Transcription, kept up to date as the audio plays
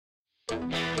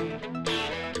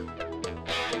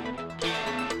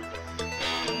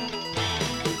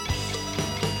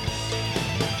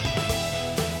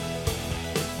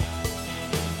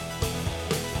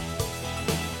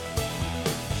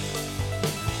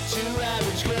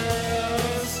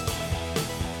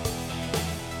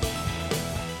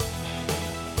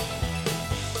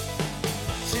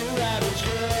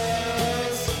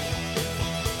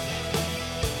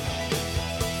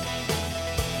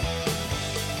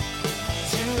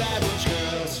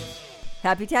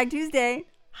Happy Tag Tuesday.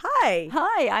 Hi.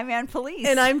 Hi, I'm Ann Police.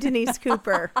 And I'm Denise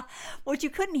Cooper. What you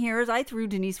couldn't hear is I threw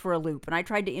Denise for a loop, and I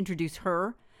tried to introduce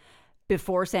her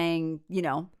before saying,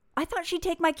 I thought she'd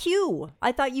take my cue.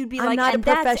 I thought you'd be I'm like, not and a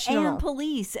that's professional. Ann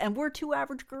Police, and we're two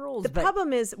average girls. The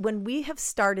problem is when we have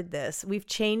started this, we've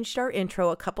changed our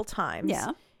intro a couple times.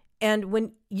 Yeah. And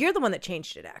when you're the one that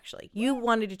changed it, actually, you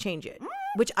wanted to change it,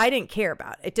 which I didn't care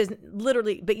about. It doesn't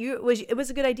literally, but it was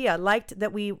a good idea. I liked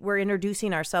that we were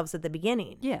introducing ourselves at the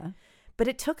beginning. Yeah. But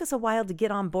it took us a while to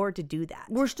get on board to do that.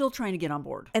 We're still trying to get on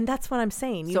board. And that's what I'm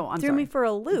saying. You I'm threw sorry. me for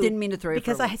a loop. Didn't mean to throw you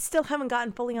because for a loop. I still haven't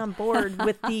gotten fully on board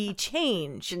with the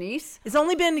change. Denise? It's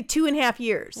only been 2.5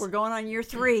 years. We're going on year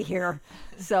 3 here.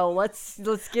 So let's get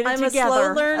it I'm together.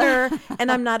 a slow learner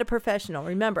and I'm not a professional.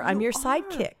 Remember, I'm your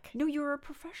sidekick. No, you're a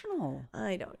professional.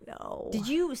 I don't know.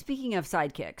 Speaking of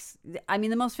sidekicks, I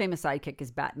mean, the most famous sidekick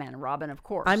is Batman and Robin, of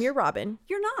course. I'm your Robin.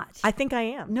 You're not. I think I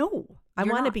am. No. I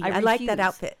you're want to not. be. I like that refuse.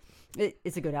 outfit.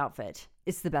 It's a good outfit.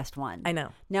 It's the best one. I know.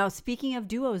 Now, speaking of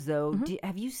duos, though,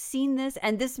 have you seen this?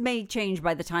 And this may change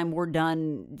by the time we're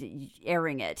done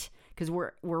airing it, because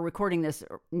we're recording this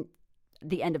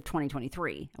the end of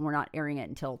 2023, and we're not airing it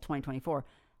until 2024.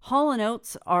 Hall &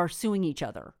 Oates are suing each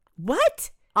other.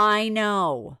 What? I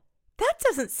know. That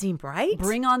doesn't seem right.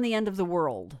 Bring on the end of the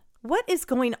world. What is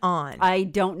going on? I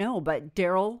don't know, but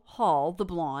Daryl Hall, the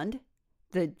blonde,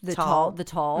 the tall,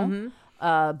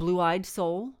 blue-eyed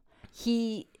soul,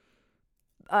 he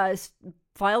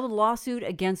filed a lawsuit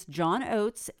against John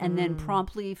Oates and then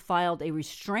promptly filed a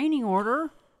restraining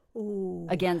order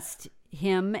against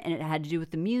him, and it had to do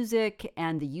with the music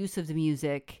and the use of the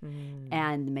music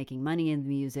and making money in the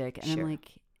music. And I'm like,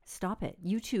 stop it.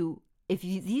 You two, if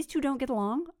these two don't get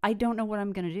along, I don't know what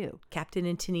I'm going to do. Captain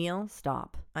and Tennille?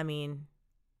 Stop. I mean,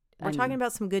 we're talking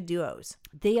about some good duos.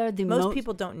 They are the most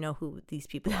people don't know who these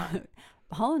people are.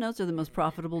 Hall & Oates are the most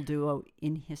profitable duo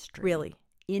in history. Really?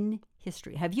 In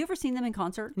history. Have you ever seen them in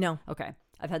concert? No. Okay.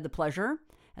 I've had the pleasure,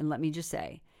 and let me just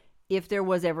say, if there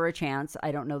was ever a chance,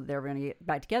 I don't know that they're going to get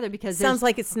back together because sounds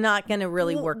like it's not going to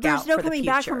really work out. There's no for coming the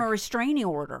back future. from a restraining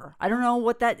order. I don't know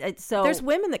what that. So there's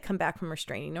women that come back from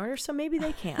restraining orders, so maybe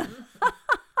they can.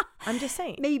 I'm just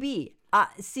saying. Maybe.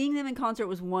 Seeing them in concert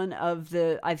was one of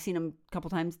the, I've seen him a couple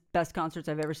times, best concerts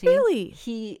I've ever seen. Really?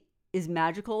 He is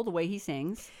magical the way he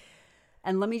sings.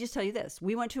 And let me just tell you this.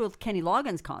 We went to a Kenny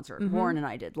Loggins concert, Warren and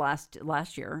I did last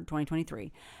year,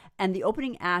 2023. And the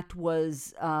opening act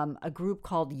was a group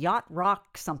called Yacht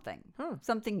Rock something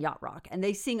Yacht Rock. And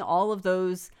they sing all of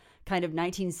those kind of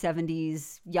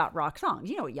 1970s yacht rock songs.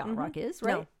 You know what yacht rock is,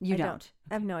 right? No, you I don't.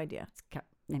 I have no idea.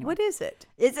 Anyway. What is it?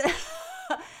 It's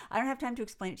I don't have time to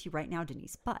explain it to you right now,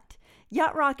 Denise, but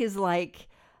yacht rock is like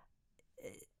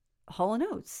Hall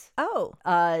 & Oates. Oh.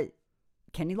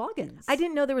 Kenny Loggins. I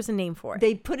didn't know there was a name for it.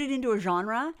 They put it into a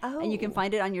genre, and you can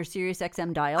find it on your Sirius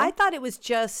XM dial. I thought it was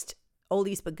just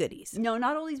oldies but goodies. No,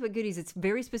 not oldies but goodies. It's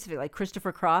very specific, like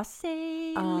Christopher Cross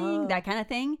sailing, that kind of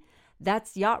thing.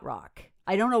 That's yacht rock.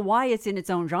 I don't know why it's in its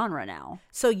own genre now.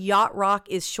 So yacht rock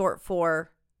is short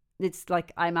for... It's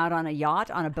like I'm out on a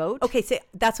yacht, on a boat. Okay, so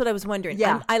that's what I was wondering.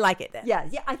 Yeah. I like it then. Yeah,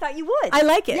 I thought you would. I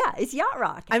like it. Yeah, it's yacht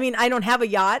rock. I mean, I don't have a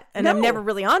yacht, and I'm never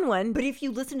really on one. But if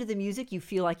you listen to the music, you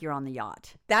feel like you're on the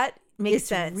yacht. That makes it's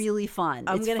sense. It's really fun.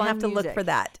 I'm going to have to look for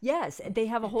that. Yes, they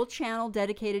have a whole channel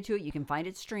dedicated to it. You can find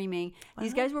it streaming. Wow.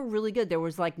 These guys were really good. There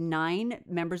was like 9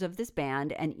 members of this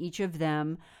band, and each of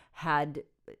them had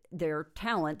their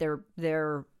talent,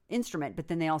 their instrument, but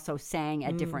then they also sang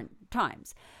at different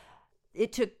times.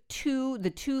 It took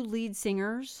the two lead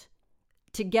singers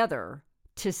together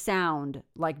to sound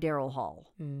like Daryl Hall.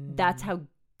 That's how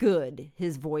good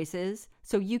his voice is.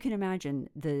 So you can imagine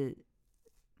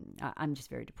I'm just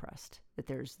very depressed that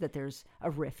there's a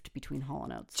rift between Hall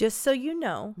 & Oates. Just so you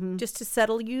know, just to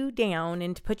settle you down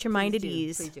and to put your mind at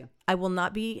ease, please do. I will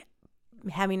not be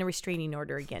having a restraining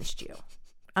order against you.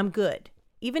 I'm good.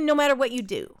 Even no matter what you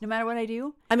do. No matter what I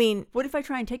do? I mean... What if I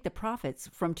try and take the profits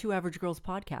from Two Average Girls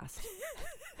podcast?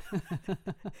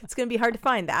 It's going to be hard to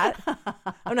find that.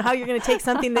 I don't know how you're going to take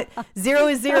something that 0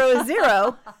 is 0 is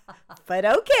 0, but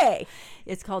okay.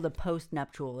 It's called a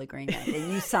post-nuptial agreement,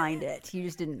 and you signed it. You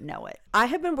just didn't know it. I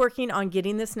have been working on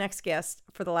getting this next guest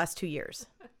for the last 2 years,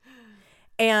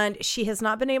 and she has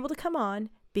not been able to come on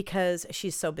because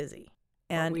she's so busy.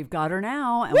 And we've got her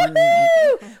now. And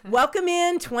welcome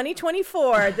in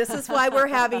 2024. This is why we're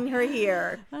having her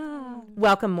here.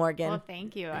 Welcome, Morgan. Well,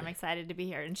 thank you. I'm excited to be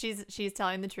here. And she's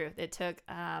telling the truth. It took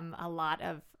a lot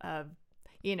of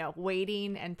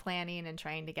waiting and planning and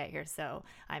trying to get here. So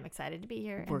I'm excited to be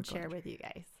here and share with you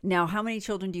guys. Now, how many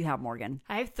children do you have, Morgan?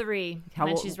 I have 3.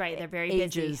 And she's right. They're very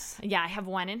ages? busy. Yeah, I have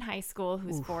one in high school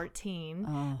who's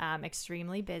 14,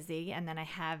 extremely busy. And then I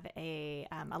have a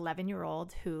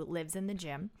 11-year-old who lives in the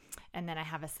gym. And then I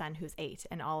have a son who's 8,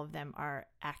 and all of them are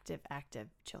active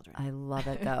children. I love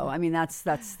it, though. I mean, that's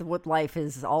what life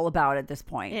is all about at this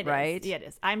point, right? It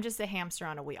is. I'm just a hamster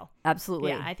on a wheel.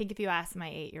 Absolutely. Yeah, I think if you ask my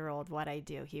 8-year-old what I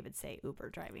do, he would say Uber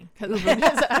driving.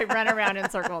 Because I run around in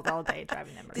circles all day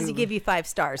driving them. Does he give you 5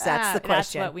 stars? That's the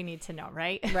question. That's what we need to know,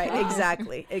 right? Right,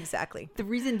 exactly. The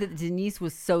reason that Denise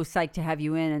was so psyched to have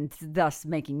you in, and thus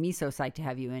making me so psyched to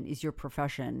have you in, is your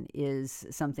profession is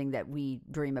something that we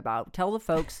dream about. Tell the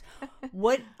folks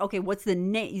what's the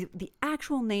name, the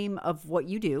actual name of what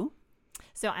you do?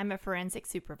 So I'm a forensic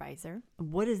supervisor.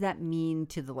 What does that mean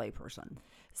to the layperson?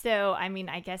 So, I mean,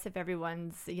 I guess if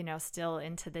everyone's, still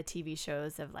into the TV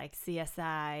shows of like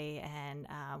CSI and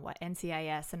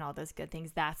NCIS and all those good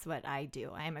things, that's what I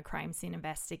do. I am a crime scene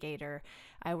investigator.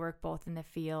 I work both in the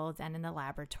field and in the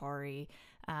laboratory.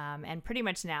 And pretty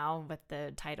much now with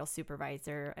the title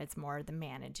supervisor, it's more the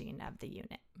managing of the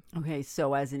unit. Okay,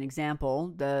 so as an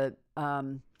example,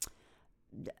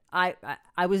 I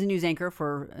was a news anchor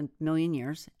for a million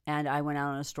years, and I went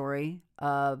out on a story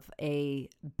of a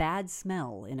bad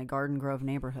smell in a Garden Grove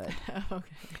neighborhood. Okay.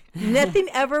 Nothing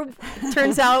ever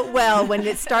turns out well when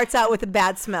it starts out with a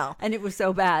bad smell. And it was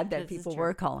so bad that people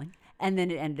were calling. And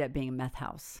then it ended up being a meth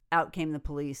house. Out came the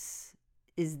police.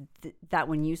 Is that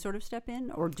when you sort of step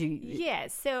in, or do you?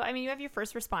 Yes. So, I mean, you have your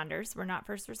first responders. We're not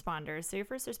first responders. So your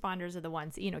first responders are the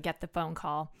ones, get the phone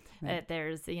call. Right.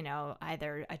 There's,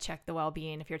 either a check the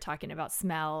well-being. If you're talking about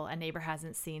smell, a neighbor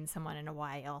hasn't seen someone in a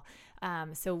while.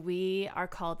 So we are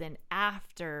called in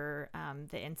after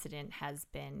the incident has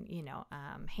been,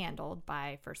 handled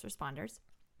by first responders.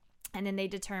 And then they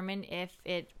determine if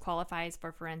it qualifies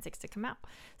for forensics to come out.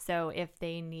 So if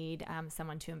they need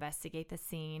someone to investigate the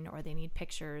scene, or they need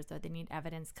pictures, or they need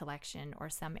evidence collection, or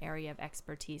some area of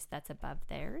expertise that's above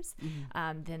theirs,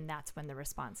 then that's when the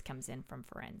response comes in from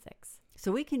forensics.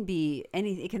 So it can be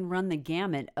it can run the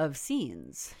gamut of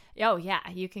scenes. Oh, yeah.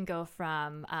 You can go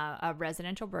from a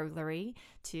residential burglary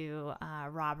to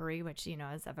robbery, which,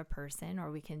 is of a person, or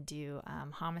we can do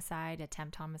homicide,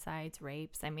 attempt homicides,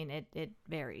 rapes. I mean, it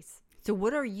varies. So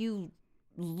what are you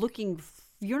looking for?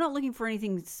 You're not looking for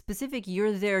anything specific.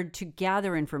 You're there to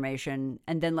gather information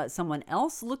and then let someone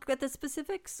else look at the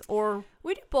specifics, or?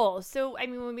 We do both. So, I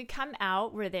mean, when we come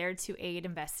out, we're there to aid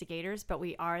investigators, but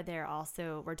we are there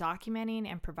also, we're documenting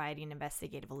and providing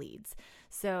investigative leads.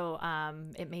 So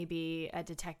it may be a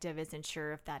detective isn't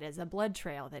sure if that is a blood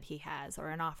trail that he has, or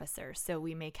an officer. So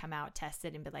we may come out, test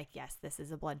it, and be like, yes, this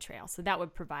is a blood trail. So that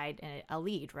would provide a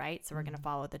lead, right? So we're going to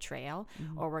follow the trail,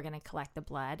 or we're going to collect the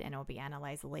blood, and it'll be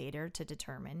analyzed later to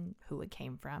determine who it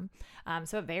came from.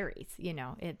 So it varies.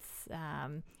 It's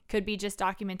could be just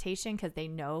documentation because they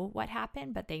know what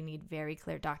happened, but they need very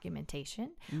clear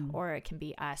documentation, or it can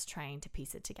be us trying to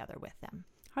piece it together with them.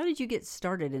 How did you get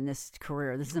started in this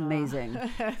career? This is amazing.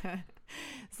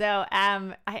 So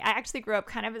I actually grew up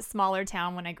kind of a smaller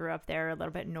town when I grew up there, a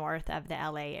little bit north of the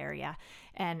LA area.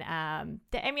 And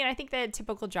I think the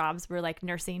typical jobs were like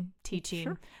nursing,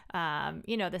 teaching,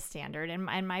 the standard.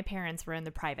 And my parents were in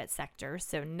the private sector,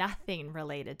 so nothing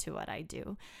related to what I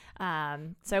do.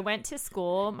 So I went to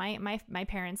school. My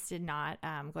parents did not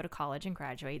go to college and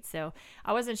graduate, so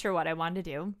I wasn't sure what I wanted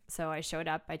to do. So I showed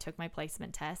up, I took my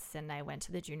placement tests, and I went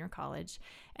to the junior college.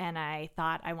 And I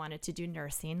thought I wanted to do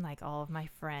nursing like all of my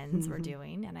friends were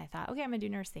doing. And I thought, okay, I'm going to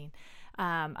do nursing.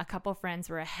 A couple friends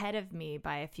were ahead of me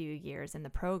by a few years in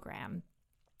the program.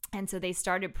 And so they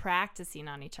started practicing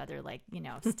on each other, like,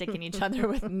 sticking each other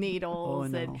with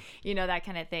needles and, that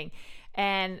kind of thing.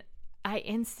 And I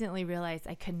instantly realized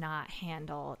I could not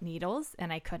handle needles,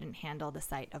 and I couldn't handle the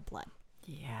sight of blood.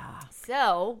 Yeah.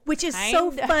 So, which is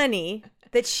so funny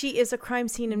that she is a crime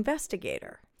scene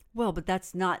investigator. Well, but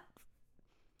that's not,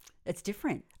 it's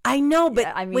different. I know,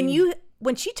 but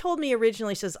when she told me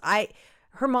originally, she says,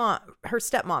 her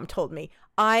stepmom told me,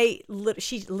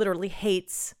 she literally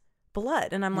hates blood.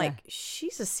 And I'm like,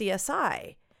 she's a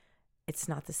CSI. It's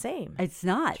not the same. It's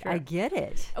not. Sure. I get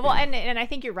it. Well, and I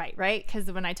think you're right? Because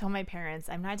when I told my parents,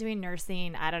 I'm not doing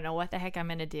nursing, I don't know what the heck I'm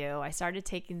going to do. I started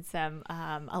taking some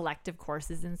elective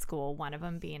courses in school, one of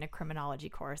them being a criminology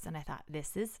course. And I thought,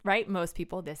 this is, right? Most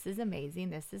people, this is amazing.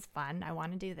 This is fun. I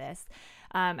want to do this.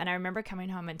 And I remember coming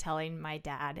home and telling my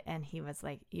dad, and he was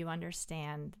like, you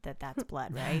understand that that's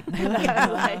blood, right?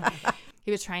 Like, he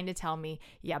was trying to tell me,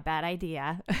 yeah, bad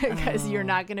idea, because you're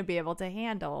not going to be able to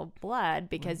handle blood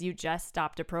because you just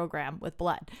stopped a program with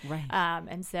blood. Right.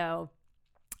 And so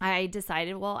I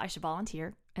decided, well, I should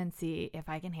volunteer and see if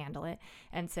I can handle it.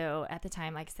 And so at the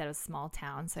time, like I said, it was a small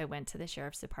town. So I went to the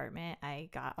sheriff's department. I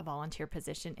got a volunteer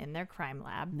position in their crime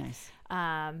lab. Nice.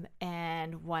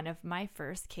 And one of my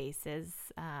first cases,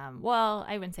 well,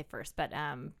 I wouldn't say first, but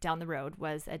down the road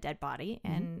was a dead body.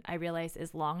 And I realized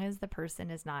as long as the person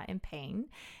is not in pain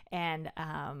and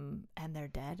they're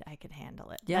dead, I could handle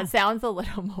it. Yeah. That sounds a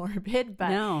little morbid,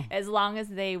 but No. as long as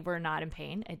they were not in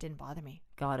pain, it didn't bother me.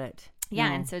 Got it. Yeah.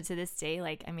 No. And so to this day,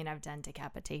 like, I mean, I've done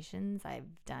decapitations. I've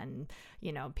done,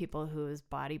 people whose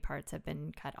body parts have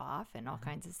been cut off and all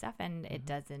kinds of stuff. And it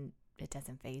doesn't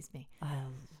faze me.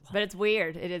 But it's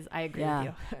weird. It is. I agree with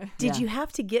you. Did you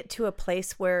have to get to a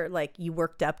place where like you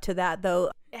worked up to that though?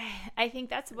 I think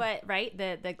that's what, right?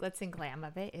 The glitz and glam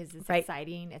of it is it's Right.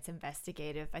 exciting. It's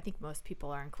investigative. I think most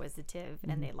people are inquisitive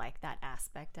and they like that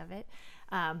aspect of it.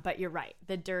 But you're right.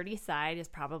 The dirty side is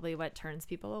probably what turns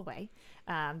people away.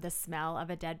 The smell of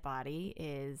a dead body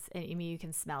is, I mean, you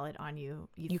can smell it on you.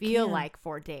 You feel can. like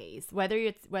for days, whether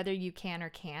you can or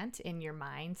can't in your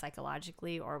mind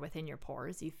psychologically or within your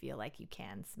pores, you feel like you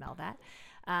can smell that.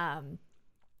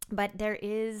 But there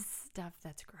is stuff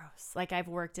that's gross. Like I've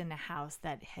worked in a house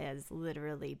that has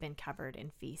literally been covered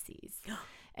in feces.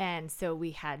 And so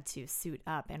we had to suit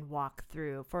up and walk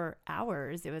through for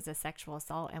hours. It was a sexual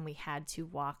assault and we had to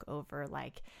walk over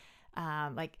like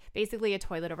basically a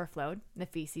toilet overflowed. The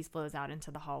feces flows out into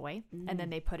the hallway and then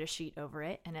they put a sheet over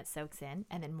it and it soaks in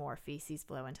and then more feces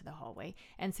flow into the hallway.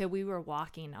 And so we were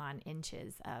walking on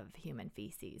inches of human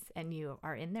feces and you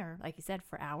are in there, like you said,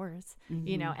 for hours,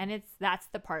 and that's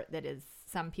the part that is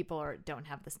some people don't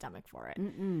have the stomach for it.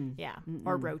 Yeah.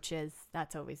 Or roaches.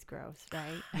 That's always gross,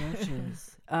 right?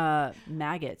 Roaches.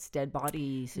 Maggots, dead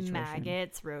body situation.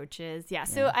 Maggots, roaches. Yeah.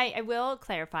 So I will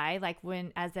clarify, like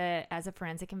when, as a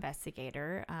forensic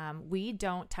investigator, we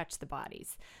don't touch the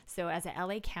bodies. So as a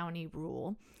LA County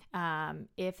rule,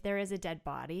 if there is a dead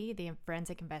body, the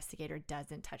forensic investigator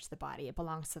doesn't touch the body. It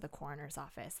belongs to the coroner's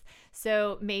office.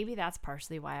 So maybe that's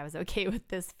partially why I was okay with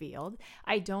this field.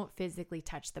 I don't physically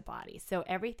touch the body. So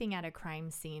everything at a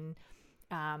crime scene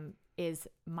is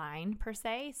mine per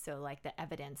se. So like the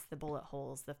evidence, the bullet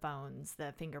holes, the phones,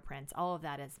 the fingerprints, all of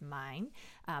that is mine.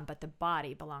 But the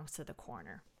body belongs to the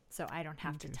coroner. So I don't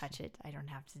have to touch it. I don't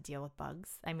have to deal with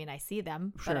bugs. I mean, I see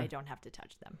them, but I don't have to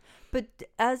touch them. But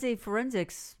as a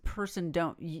forensics person,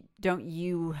 don't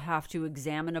you have to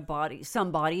examine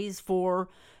some bodies for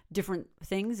different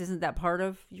things? Isn't that part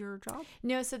of your job?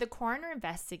 No, so the coroner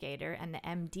investigator and the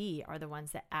MD are the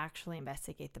ones that actually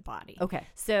investigate the body. Okay.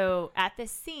 So at the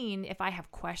scene, if I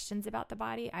have questions about the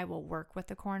body, I will work with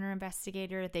the coroner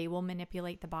investigator. They will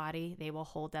manipulate the body. They will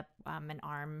hold up an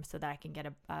arm so that I can get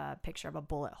a picture of a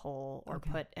bullet hole or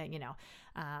put,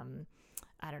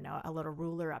 I don't know, a little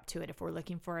ruler up to it if we're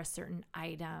looking for a certain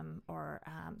item or,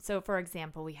 so for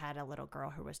example, we had a little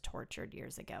girl who was tortured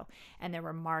years ago and there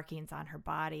were markings on her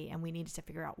body and we needed to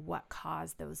figure out what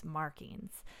caused those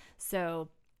markings. So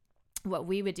what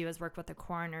we would do is work with the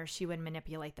coroner. She would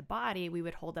manipulate the body. We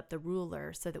would hold up the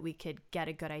ruler so that we could get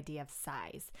a good idea of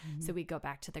size. So we go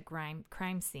back to the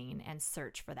crime scene and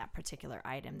search for that particular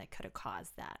item that could have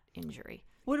caused that injury.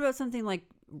 What about something like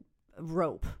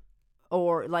rope?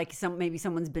 Or like maybe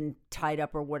someone's been tied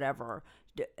up or whatever.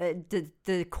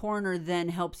 The coroner then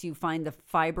helps you find the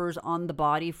fibers on the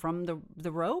body from the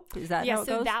rope? Is that how it goes?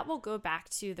 So that will go back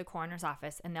to the coroner's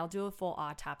office and they'll do a full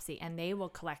autopsy and they will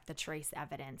collect the trace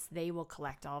evidence. They will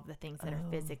collect all of the things that are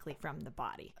physically from the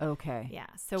body. Okay. Yeah.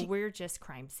 So we're just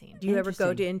crime scene. Do you ever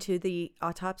go into the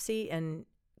autopsy? And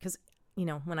because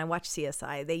when I watch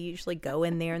CSI, they usually go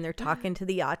in there and they're talking to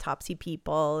the autopsy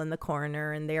people and the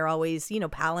coroner, and they're always,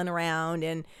 palling around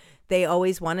and they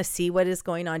always want to see what is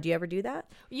going on. Do you ever do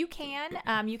that? You can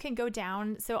go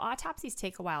down. So autopsies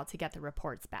take a while to get the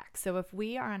reports back. So if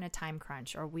we are on a time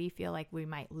crunch or we feel like we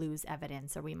might lose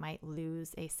evidence or we might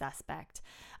lose a suspect,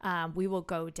 we will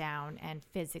go down and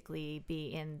physically be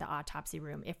in the autopsy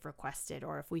room if requested,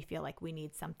 or if we feel like we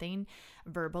need something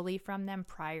verbally from them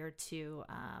prior to,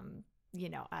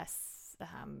 us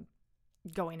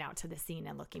going out to the scene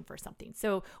and looking for something.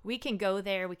 So we can go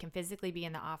there, we can physically be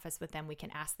in the office with them, we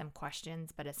can ask them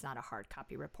questions, but it's not a hard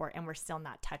copy report, and we're still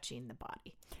not touching the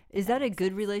body. Is that a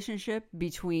good relationship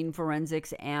between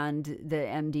forensics and the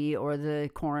MD or the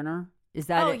coroner? Is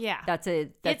that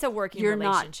it's a working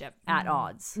relationship. You're not at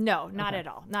odds. No, not at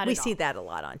all. Not we at all. see that a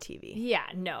lot on TV. Yeah,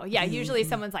 no. Yeah, usually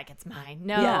someone's like, it's mine.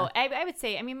 No, I would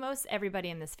say, most everybody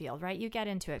in this field, right? You get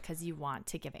into it because you want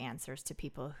to give answers to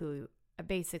people who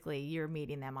basically you're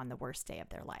meeting them on the worst day of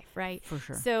their life, right? For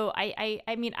sure. So I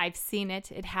mean, I've seen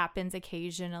it. It happens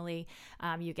occasionally.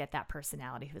 You get that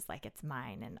personality who's like, it's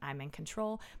mine and I'm in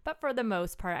control. But for the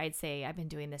most part, I'd say I've been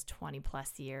doing this 20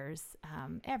 plus years.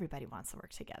 Everybody wants to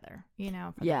work together,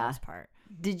 for the most part.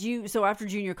 So after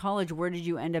junior college, where did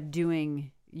you end up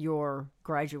doing your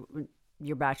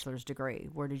bachelor's degree?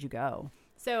 Where did you go?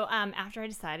 So after I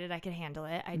decided I could handle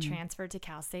it, I transferred to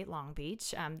Cal State Long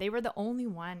Beach. They were the only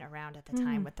one around at the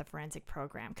time with the forensic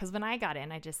program. Because when I got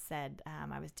in, I just said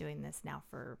I was doing this now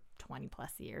for 20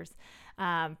 plus years.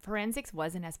 Forensics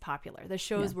wasn't as popular. The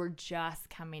shows were just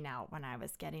coming out when I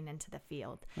was getting into the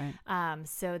field. Right.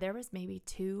 So there was maybe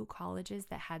 2 colleges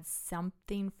that had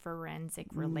something forensic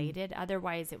related.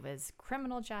 Otherwise, it was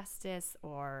criminal justice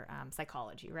or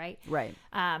psychology, right? Right.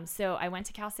 So I went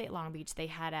to Cal State Long Beach. They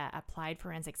had a applied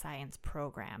forensic science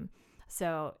program.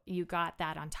 So you got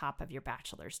that on top of your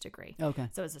bachelor's degree. Okay.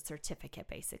 So it was a certificate,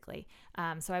 basically.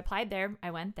 So I applied there.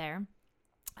 I went there.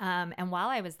 And while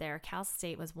I was there, Cal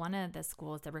State was one of the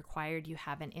schools that required you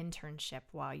have an internship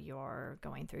while you're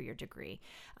going through your degree.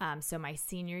 So my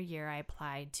senior year, I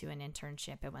applied to an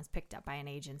internship. It was picked up by an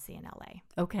agency in LA.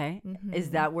 Okay. Mm-hmm. Is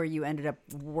that where you ended up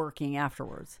working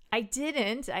afterwards? I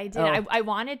didn't. Oh. I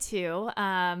wanted to.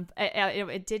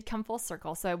 It did come full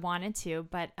circle, so I wanted to.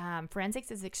 But forensics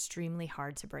is extremely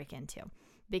hard to break into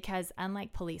because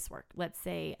unlike police work, let's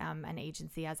say an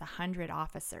agency has 100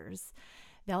 officers,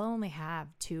 they'll only have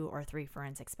 2 or 3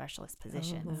 forensic specialist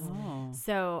positions. Oh.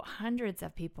 So hundreds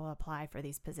of people apply for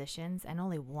these positions and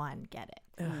only 1 get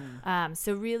it. Oh.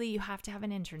 So really you have to have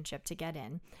an internship to get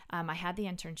in. I had the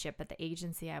internship at the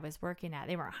agency I was working at.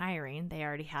 They weren't hiring. They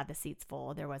already had the seats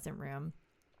full. There wasn't room.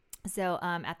 So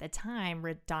at the time,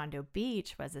 Redondo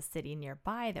Beach was a city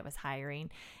nearby that was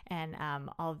hiring. And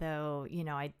although,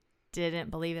 I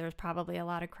didn't believe there was probably a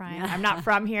lot of crime. I'm not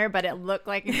from here, but it looked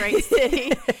like a great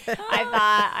city. I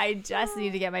thought I just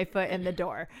need to get my foot in the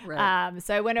door. Right.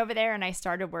 So I went over there and I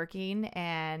started working,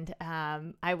 and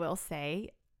I will say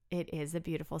it is a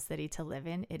beautiful city to live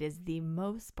in. It is the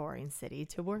most boring city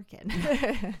to work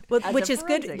in. Well, which is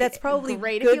good. That's probably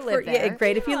great good if you live there. Yeah,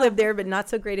 great if you live there, but not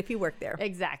so great if you work there.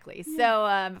 Exactly. So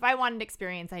if I wanted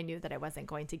experience, I knew that I wasn't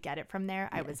going to get it from there.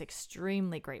 I was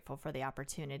extremely grateful for the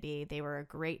opportunity. They were a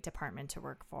great department to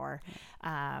work for.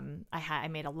 I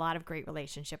made a lot of great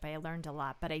relationship. I learned a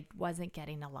lot, but I wasn't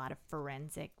getting a lot of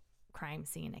forensic crime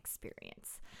scene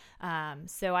experience.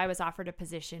 So I was offered a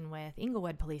position with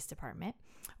Inglewood Police Department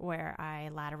where I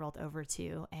lateraled over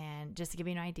to, and just to give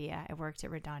you an idea, I worked at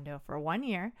Redondo for 1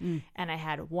 year and I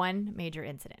had 1 major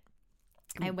incident.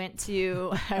 I went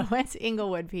to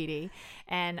Inglewood PD,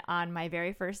 and on my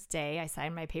very first day, I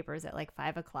signed my papers at like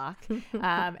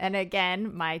 5:00. And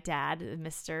again, my dad,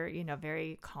 Mr.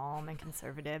 Very calm and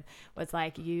conservative, was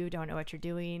like, "You don't know what you're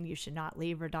doing. You should not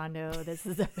leave Redondo. This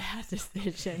is a bad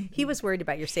decision." He was worried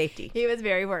about your safety. He was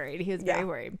very worried. Very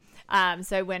worried.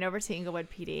 So I went over to Inglewood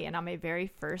PD, and on my very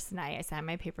first night, I signed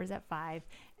my papers at 5.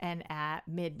 And at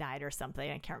midnight or something,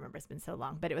 I can't remember, it's been so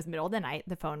long, but it was middle of the night,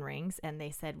 the phone rings, and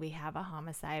they said, "We have a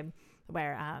homicide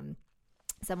where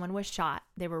someone was shot.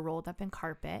 They were rolled up in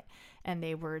carpet, and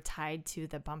they were tied to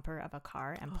the bumper of a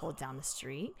car and pulled down the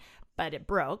street. But it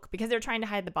broke because they were trying to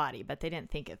hide the body, but they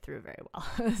didn't think it through very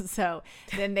well." So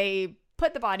then they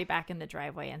put the body back in the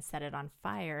driveway and set it on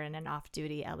fire, and an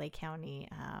off-duty LA County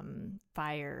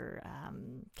fire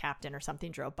captain or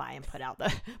something drove by and put out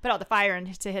the fire,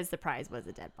 and to his surprise was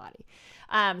a dead body.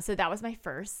 So that was my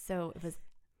first. So it was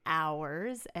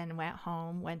hours, and went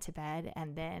home, went to bed,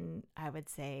 and then I would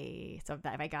say, so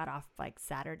if I got off like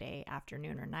Saturday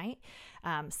afternoon or night,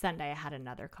 Sunday I had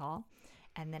another call.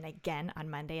 And then again on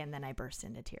Monday, and then I burst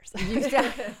into tears.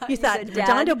 You thought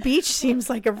Redondo Beach seems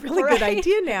like a really good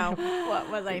idea now. What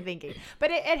was I thinking?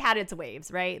 But it had its waves,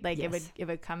 right? Like Yes. it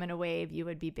would come in a wave. You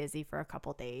would be busy for a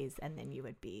couple days, and then you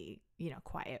would be,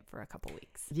 quiet for a couple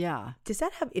weeks. Yeah. Does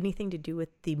that have anything to do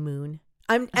with the moon?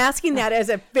 I'm asking that as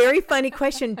a very funny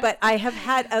question, but I have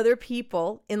had other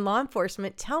people in law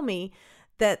enforcement tell me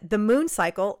that the moon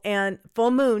cycle and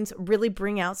full moons really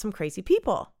bring out some crazy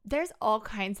people. there is all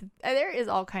kinds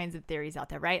of theories out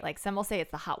there, right? Like some will say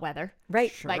it's the hot weather,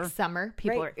 Right. Sure. like summer,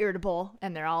 people are irritable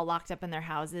and they're all locked up in their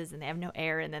houses and they have no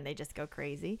air and then they just go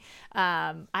crazy.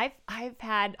 I've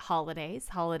had holidays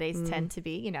tend to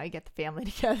be, you get the family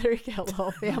together, you get a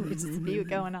little family dispute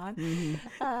going on.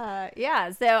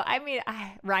 Yeah, so I mean,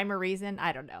 rhyme or reason,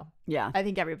 I don't know. Yeah. I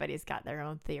think everybody's got their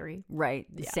own theory. Right.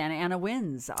 Yeah. Santa Ana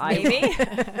wins. Maybe.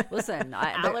 Listen,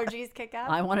 Allergies kick up.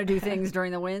 I want to do things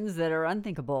during the winds that are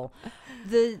unthinkable.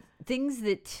 The things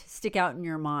that stick out in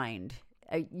your mind.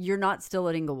 You're not still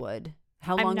at Inglewood.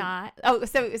 How long? I'm not. Oh,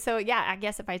 so yeah, I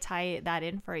guess if I tie that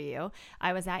in for you,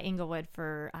 I was at Inglewood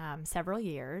for several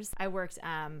years. I worked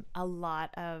a lot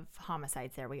of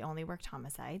homicides there. We only worked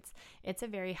homicides. It's a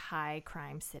very high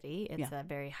crime city. It's a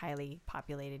very highly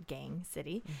populated gang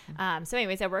city. So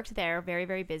anyways, I worked there, very,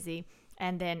 very busy.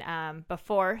 And then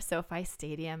before SoFi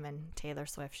Stadium and Taylor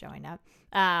Swift showing up,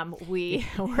 we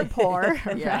were poor,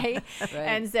 right?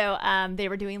 And so they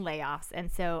were doing layoffs.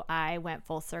 And so I went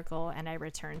full circle and I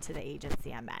returned to the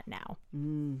agency I'm at now.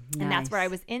 Nice. And that's where I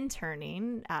was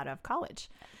interning out of college.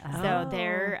 So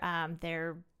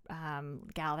their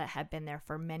gal that had been there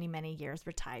for many, many years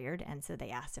retired. And so they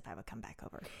asked if I would come back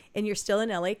over. And you're still in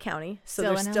LA County. So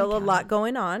Still there's in still LA a lot County.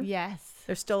 going on. Yes.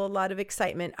 There's still a lot of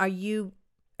excitement. Are you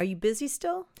busy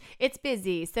still? It's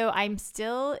busy. So I'm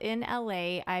still in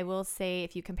LA. I will say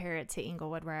if you compare it to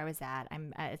Inglewood where I was at,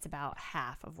 it's about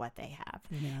half of what they have.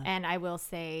 Yeah. And I will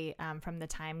say from the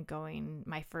time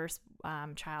my first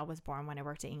child was born when I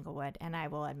worked at Inglewood, and I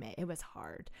will admit it was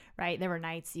hard, right? There were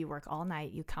nights you work all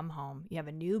night, you come home, you have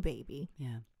a new baby.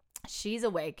 Yeah. She's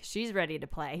awake, she's ready to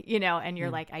play, and you're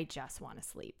like, I just want to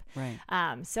sleep. Right.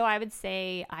 So I would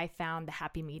say I found the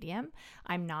happy medium.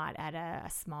 I'm not at a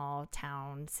small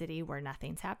town city where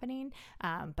nothing's happening,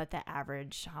 but the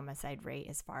average homicide rate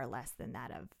is far less than that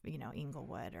of,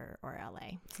 Inglewood or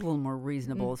LA. It's a little more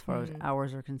reasonable as far as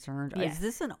hours are concerned. Yes. Is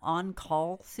this an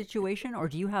on-call situation or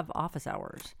do you have office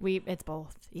hours? It's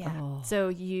both. Yeah. Oh. So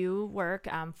you work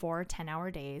 4 10-hour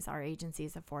days. Our agency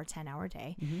is a 4 10-hour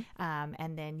day.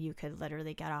 And then you could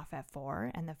literally get off at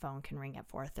 4 and the phone can ring at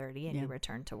 4:30 and you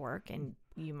return to work and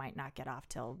you might not get off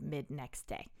till mid next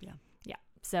day. Yeah.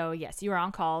 So yes, you are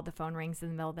on call. The phone rings in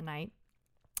the middle of the night.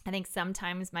 I think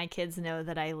sometimes my kids know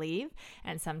that I leave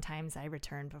and sometimes I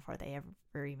return before they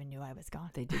ever even knew I was gone.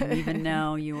 They didn't even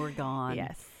know you were gone.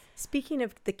 Yes. Speaking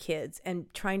of the kids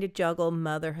and trying to juggle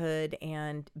motherhood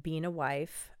and being a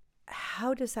wife,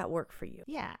 how does that work for you?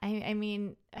 Yeah. I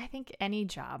mean, I think any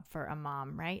job for a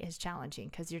mom, right, is challenging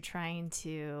because you're trying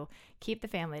to keep the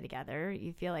family together.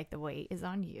 You feel like the weight is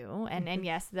on you. And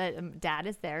yes, the dad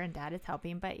is there and dad is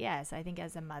helping. But yes, I think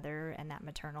as a mother and that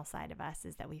maternal side of us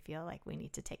is that we feel like we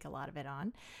need to take a lot of it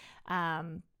on.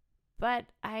 But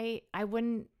I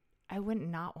wouldn't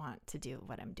not want to do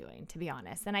what I'm doing, to be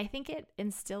honest. And I think it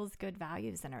instills good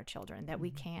values in our children that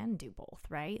we can do both,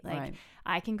 right? Like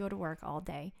I can go to work all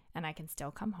day and I can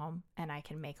still come home and I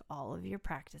can make all of your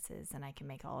practices and I can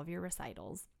make all of your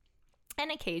recitals.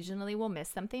 And occasionally we'll miss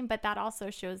something, but that also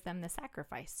shows them the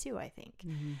sacrifice too, I think.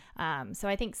 So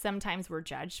I think sometimes we're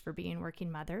judged for being working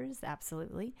mothers,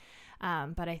 absolutely.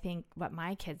 But I think what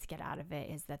my kids get out of it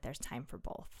is that there's time for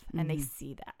both and they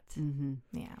see that.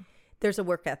 Yeah. There's a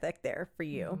work ethic there for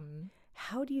you.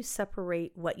 How do you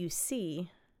separate what you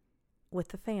see with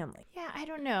the family? Yeah, I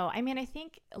don't know. I mean, I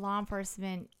think law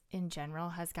enforcement in general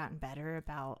has gotten better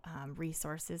about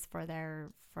resources for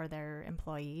their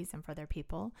employees and for their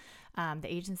people.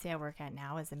 The agency I work at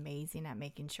now is amazing at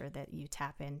making sure that you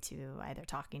tap into either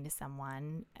talking to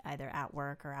someone, either at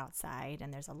work or outside,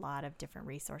 and there's a lot of different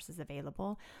resources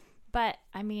available. But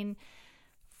I mean,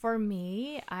 for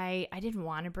me, I didn't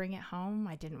want to bring it home.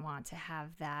 I didn't want to have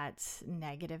that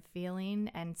negative feeling.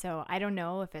 And so I don't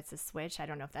know if it's a switch. I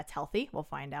don't know if that's healthy. We'll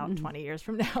find out 20 years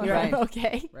from now. Right.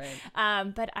 Okay.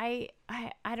 Right. But I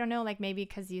don't know, like maybe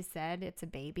because you said it's a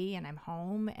baby and I'm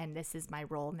home and this is my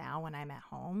role now when I'm at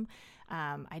home.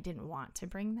 I didn't want to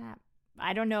bring that.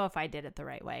 I don't know if I did it the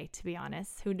right way, to be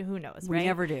honest. Who knows, right? We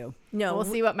never do. No. We'll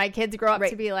see what my kids grow up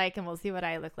to be like and we'll see what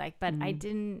I look like. But I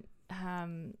didn't...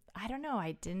 I don't know.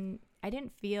 I didn't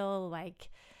feel like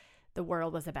the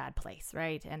world was a bad place,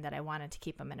 right? And that I wanted to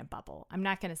keep them in a bubble. I'm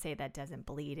not going to say that doesn't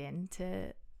bleed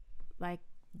into like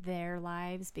their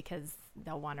lives because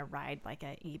they'll want to ride like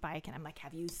an e-bike and I'm like,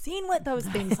 have you seen what those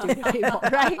things do to people,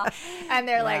 right? And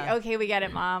they're like, okay, we get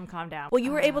it, Mom, calm down. Well,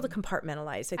 you were able to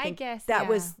compartmentalize. I think guess, that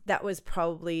was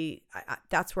probably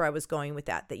that's where I was going with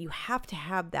that you have to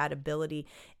have that ability.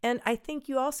 And I think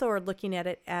you also are looking at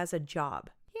it as a job.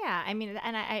 Yeah, I mean,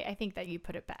 and I think that you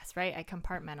put it best, right? I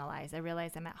compartmentalize. I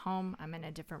realize I'm at home. I'm in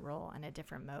a different role and a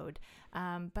different mode.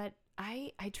 But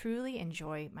I truly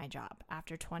enjoy my job.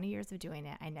 After 20 years of doing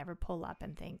it, I never pull up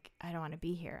and think, I don't want to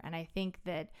be here. And I think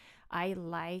that I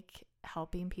like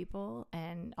helping people.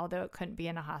 And although it couldn't be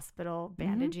in a hospital,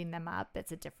 bandaging them up,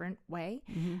 it's a different way.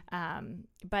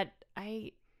 But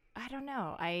I don't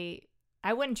know.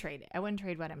 I wouldn't trade it. I wouldn't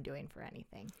trade what I'm doing for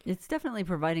anything. It's definitely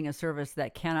providing a service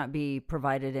that cannot be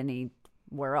provided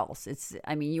anywhere else. It's a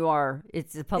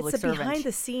public servant. It's behind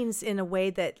the scenes in a way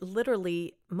that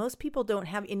literally most people don't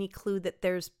have any clue that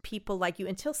there's people like you.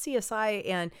 Until CSI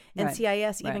and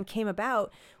NCIS even came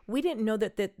about, we didn't know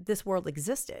that this world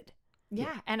existed.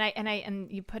 Yeah.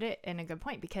 And you put it in a good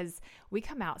point, because we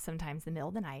come out sometimes in the middle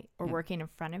of the night. We're working in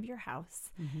front of your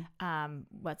house.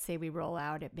 Let's say we roll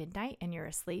out at midnight and you're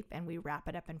asleep, and we wrap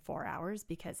it up in 4 hours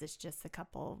because it's just a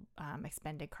couple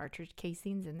expended cartridge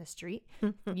casings in the street.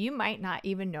 You might not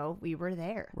even know we were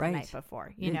there the night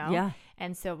before, you know? Yeah.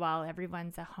 And so while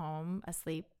everyone's at home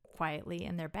asleep quietly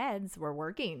in their beds, we're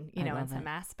working, you know, in some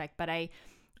aspect. But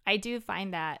I do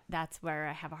find that that's where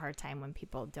I have a hard time when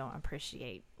people don't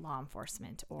appreciate law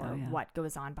enforcement or what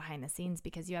goes on behind the scenes,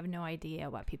 because you have no idea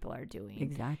what people are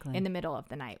doing in the middle of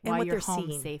the night and while you're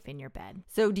home safe in your bed.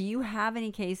 So do you have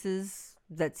any cases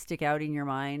that stick out in your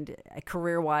mind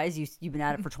career-wise? You've been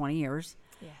at it for 20 years.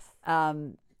 Yes.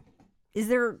 Is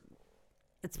there,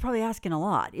 it's probably asking a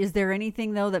lot. Is there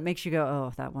anything though that makes you go,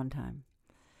 oh, that one time?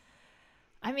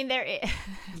 I mean,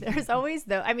 there's always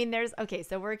though. I mean,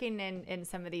 so working in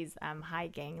some of these high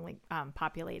gang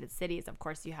populated cities, of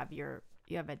course, you have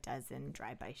a dozen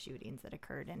drive-by shootings that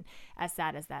occurred. And as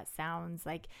sad as that sounds,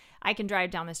 like I can drive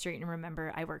down the street and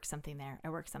remember I worked something there. I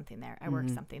worked something there. I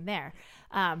worked something there.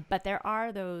 But there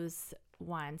are those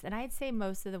ones, and I'd say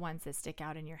most of the ones that stick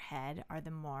out in your head are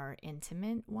the more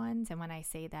intimate ones. And when I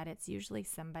say that, it's usually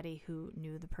somebody who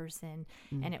knew the person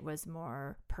and it was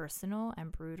more personal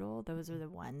and brutal. Those are the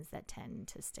ones that tend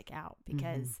to stick out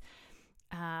because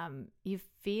you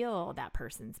feel that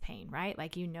person's pain, right?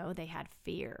 Like, you know, they had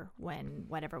fear when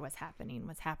whatever was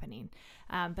happening.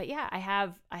 But yeah, I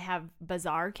have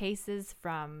bizarre cases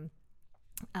from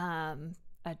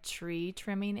a tree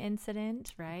trimming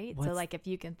incident, right? So like, if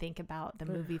you can think about the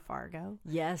movie Fargo.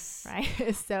 Yes.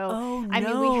 Right? So, I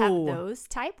mean, we have those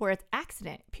type where it's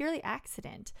purely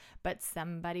accident, but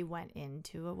somebody went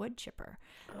into a wood chipper,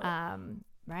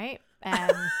 right?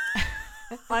 And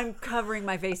I'm covering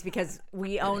my face because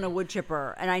we own a wood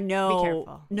chipper, and I know. Be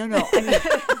careful. No. I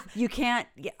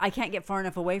mean, I can't get far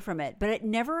enough away from it. But it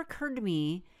never occurred to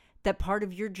me that part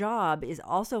of your job is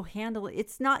also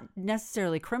it's not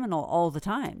necessarily criminal all the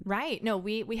time. Right. No,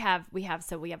 we have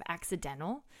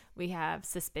accidental, we have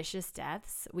suspicious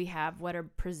deaths, we have what are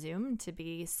presumed to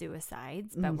be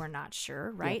suicides, but we're not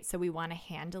sure, right? Yeah. So we want to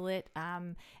handle it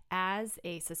as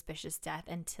a suspicious death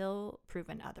until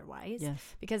proven otherwise.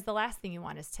 Yes. Because the last thing you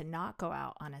want is to not go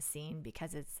out on a scene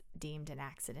because it's deemed an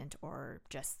accident or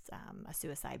just a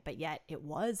suicide, but yet it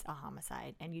was a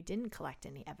homicide and you didn't collect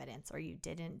any evidence or you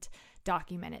didn't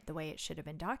document it the way it should have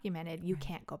been documented. You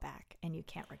can't go back and you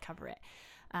can't recover it.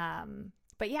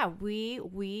 But yeah,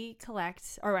 we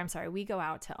go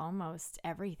out to almost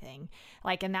everything.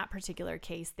 Like in that particular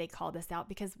case, they called us out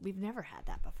because we've never had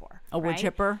that before. A wood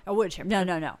chipper? A wood chipper.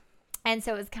 No. And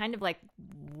so it's kind of like,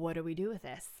 what do we do with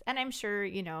this? And I'm sure,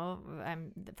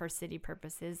 for city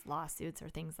purposes, lawsuits or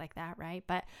things like that, right?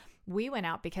 But we went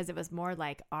out because it was more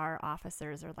like our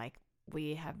officers are like,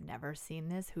 we have never seen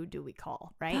this. Who do we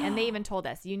call, right? And they even told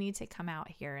us, you need to come out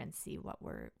here and see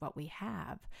what we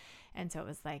have. And so it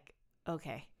was like,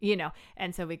 okay,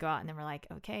 and so we go out and then we're like,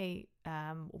 okay,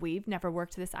 we've never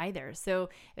worked this either. So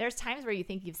there's times where you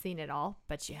think you've seen it all,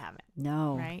 but you haven't.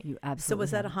 No, right? You absolutely. So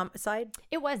was that a homicide?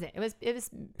 It wasn't. It was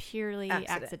purely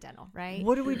accidental, right?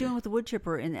 What are we doing with the wood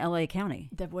chipper in LA County?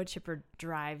 The wood chipper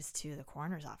drives to the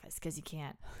coroner's office because you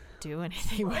can't do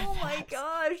anything with Oh my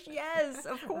gosh, yes,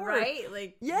 of course. Right?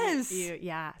 Like, yes.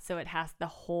 Yeah. So the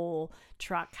whole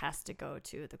truck has to go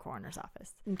to the coroner's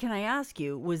office. And can I ask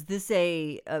you, was this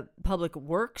a public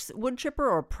works wood chipper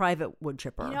or a private wood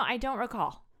chipper? I don't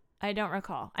recall.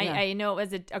 Yeah. I know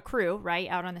it was a crew, right,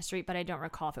 out on the street, but I don't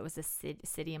recall if it was the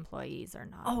city employees or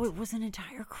not. Oh, it was an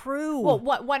entire crew. Well,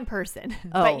 one person.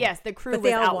 Oh. But yes, the crew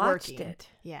was out working. It.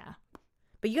 Yeah.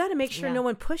 But you got to make sure no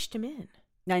one pushed him in.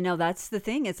 I know, that's the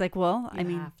thing. It's like, well,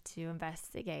 you have to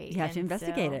investigate. You have to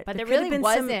investigate it. But there really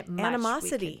wasn't some much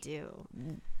animosity we could do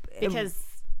because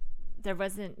there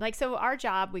wasn't so our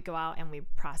job, we go out and we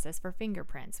process for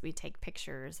fingerprints, we take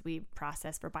pictures, we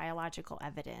process for biological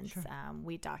evidence. Sure.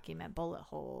 We document bullet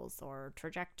holes or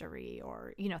trajectory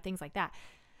or things like that.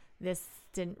 this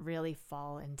didn't really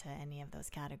fall into any of those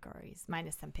categories,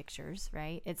 minus some pictures,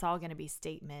 right? It's all going to be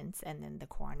statements, and then the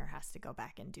coroner has to go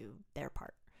back and do their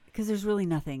part. Because there's really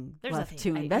nothing left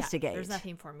to investigate. There's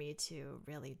nothing for me to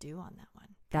really do on that one.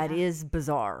 That is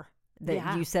bizarre.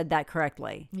 That you said that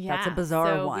correctly. Yeah. That's a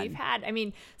bizarre one. We've had,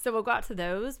 so we'll go out to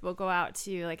those. We'll go out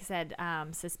to, like I said,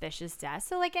 suspicious deaths.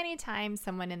 So like anytime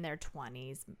someone in their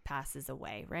 20s passes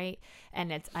away, right?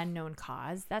 And it's unknown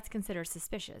cause, that's considered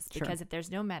suspicious because if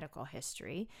there's no medical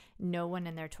history, no one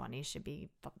in their 20s should be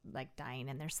like dying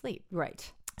in their sleep.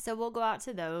 Right. So we'll go out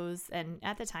to those, and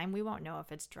at the time we won't know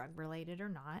if it's drug related or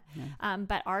not.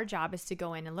 But our job is to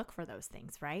go in and look for those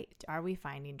things, right? Are we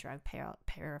finding drug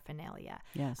paraphernalia?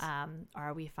 Yes.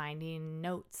 Are we finding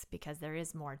notes? Because there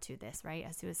is more to this, right?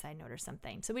 A suicide note or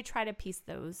something. So we try to piece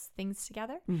those things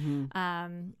together.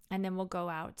 And then we'll go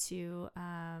out to,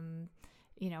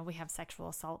 we have sexual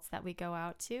assaults that we go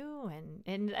out to,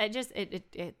 and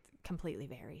it completely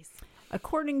varies.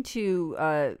 According to,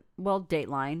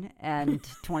 Dateline and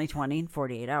 2020,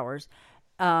 48 hours,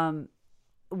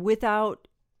 without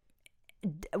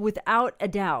a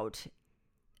doubt,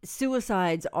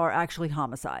 suicides are actually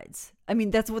homicides. I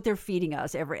mean, that's what they're feeding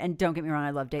us and don't get me wrong, I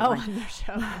love Dateline. On their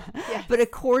show. Yes. But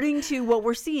according to what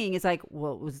we're seeing, it's like,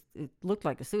 it looked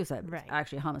like a suicide, but it's Right.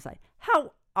 actually a homicide.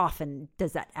 How often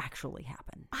does that actually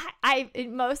happen?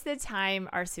 Most of the time,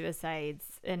 our suicides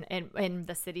in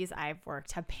the cities I've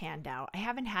worked have panned out. I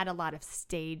haven't had a lot of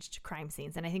staged crime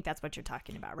scenes, and I think that's what you're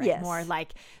talking about, right? Yes. More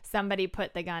like somebody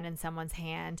put the gun in someone's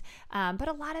hand, but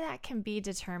a lot of that can be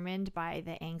determined by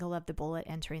the angle of the bullet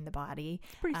entering the body.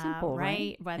 Pretty simple,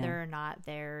 right? Whether or not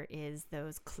there is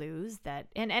those clues that,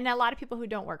 and a lot of people who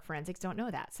don't work forensics don't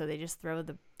know that, so they just throw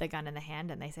the gun in the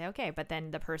hand and they say, okay, but then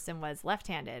the person was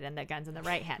left-handed and the gun's in the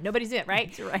right hand. Nobody's doing it,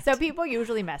 right? Right. So people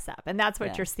usually mess up, and that's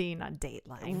what you're seeing on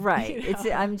Dateline. Right. You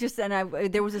know?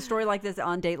 There was a story like this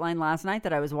on Dateline last night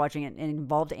that I was watching, and it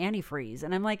involved antifreeze.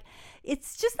 And I'm like,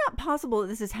 it's just not possible that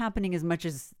this is happening as much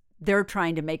as they're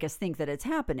trying to make us think that it's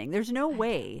happening. There's no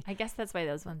way. I guess that's why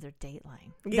those ones are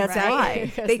Dateline. That's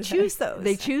Right. why. They choose those.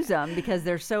 They choose them because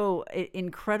they're so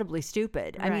incredibly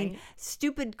stupid. I mean, Right.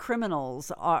 stupid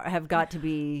criminals have got to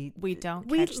be. We don't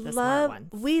catch the smart ones.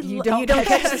 You don't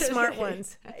catch the smart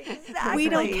ones. Exactly. We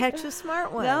don't catch the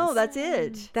smart ones. No, that's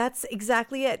it. That's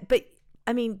exactly it. But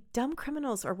I mean, dumb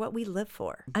criminals are what we live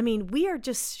for. I mean, we are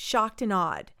just shocked and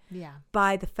awed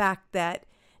by the fact that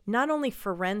not only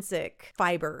forensic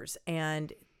fibers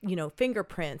and,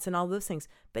 fingerprints and all those things,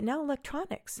 but now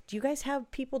electronics. Do you guys have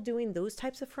people doing those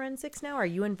types of forensics now? Are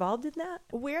you involved in that?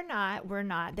 We're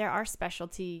not. There are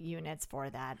specialty units for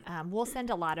that. We'll send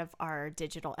a lot of our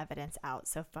digital evidence out,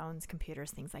 so phones,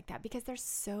 computers, things like that, because there's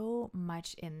so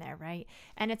much in there, right?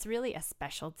 And it's really a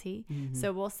specialty.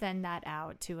 So we'll send that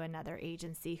out to another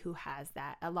agency who has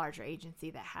that, a larger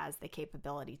agency that has the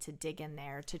capability to dig in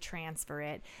there, to transfer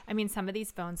it. I mean, some of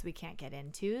these phones we can't get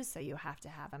into, so you have to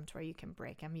have them to where you can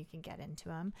break them, you can get into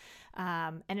them.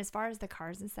 And as far as the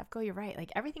cars and stuff go, you're right.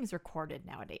 Like, everything's recorded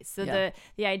nowadays. So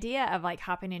the idea of like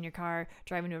hopping in your car,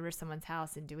 driving over to someone's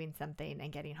house and doing something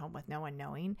and getting home with no one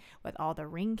knowing, with all the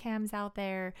ring cams out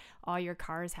there, all your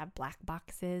cars have black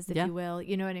boxes, if you will,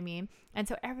 you know what I mean? And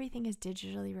so everything is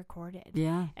digitally recorded.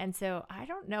 Yeah. And so I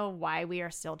don't know why we are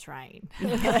still trying.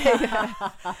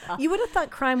 You would have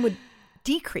thought crime would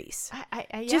decrease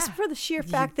just for the sheer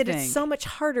fact that it's so much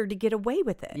harder to get away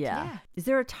with it. Yeah. Is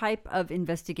there a type of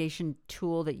investigation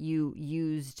tool that you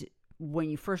used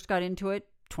when you first got into it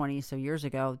 20 so years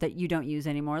ago that you don't use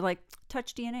anymore, like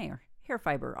touch DNA or hair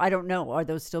fiber? I don't know. Are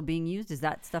those still being used? Is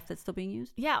that stuff that's still being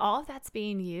used? Yeah, all of that's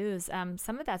being used.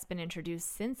 Some of that's been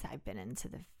introduced since I've been into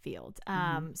the field.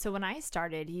 So when I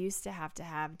started, you used to have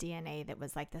DNA that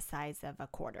was like the size of a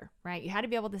quarter, right? You had to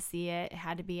be able to see it. It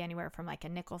had to be anywhere from like a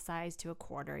nickel size to a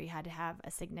quarter. You had to have a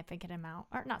significant amount,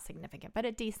 or not significant, but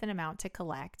a decent amount to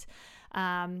collect.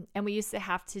 And we used to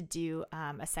have to do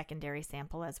a secondary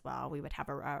sample as well. We would have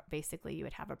basically you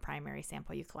would have a primary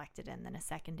sample you collected and then a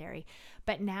secondary.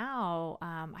 But now,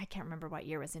 I can't remember what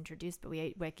year it was introduced, but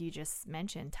we, like you just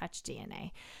mentioned, touch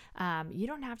DNA. You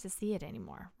don't have to see it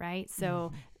anymore, right?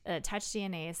 So touch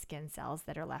DNA is skin cells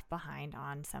that are left behind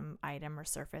on some item or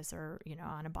surface or,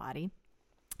 on a body.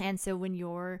 And so when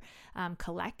you're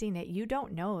collecting it, you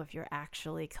don't know if you're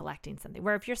actually collecting something.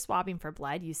 Where if you're swabbing for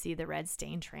blood, you see the red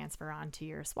stain transfer onto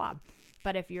your swab.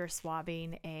 But if you're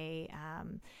swabbing a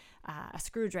a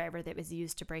screwdriver that was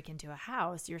used to break into a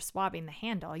house, you're swabbing the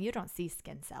handle. You don't see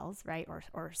skin cells, right?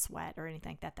 Or sweat or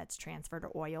anything like that that's transferred,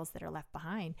 or oils that are left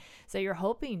behind. So you're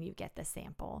hoping you get the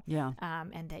sample,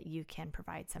 and that you can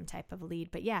provide some type of lead.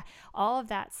 But yeah, all of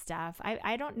that stuff,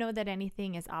 I don't know that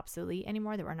anything is obsolete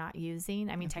anymore that we're not using.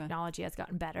 I mean, technology has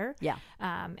gotten better. Yeah.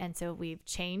 And so we've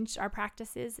changed our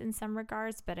practices in some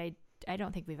regards, but I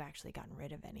don't think we've actually gotten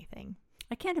rid of anything.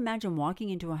 I can't imagine walking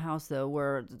into a house, though,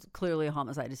 where clearly a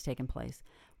homicide has taken place.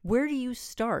 Where do you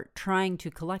start trying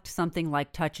to collect something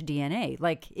like touch DNA?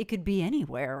 Like, it could be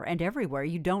anywhere and everywhere.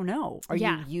 You don't know. Are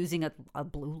you using a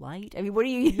blue light? I mean, what do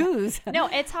you use? No,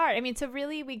 it's hard. I mean, so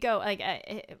really we go like,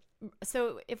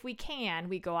 so if we can,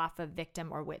 we go off of victim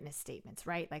or witness statements,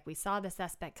 right? Like we saw the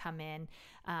suspect come in.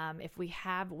 If we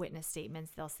have witness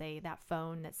statements, they'll say that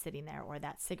phone that's sitting there, or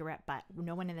that cigarette butt,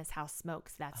 no one in this house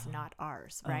smokes. That's not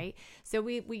ours, right? So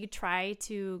we try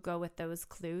to go with those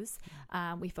clues.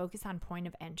 We focus on point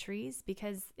of entries,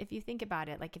 because if you think about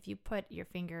it, like if you put your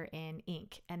finger in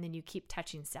ink and then you keep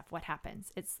touching stuff, what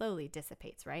happens? It slowly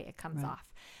dissipates, right? It comes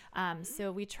off.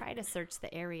 So we try to search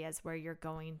the areas where you're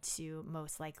going to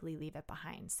most likely leave it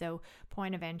behind. So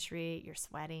point of entry, you're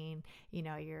sweating,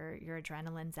 your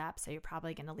adrenaline's up, so you're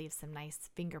probably going to leave some nice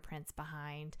fingerprints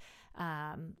behind.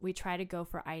 We try to go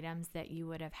for items that you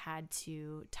would have had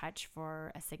to touch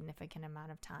for a significant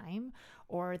amount of time,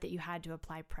 or that you had to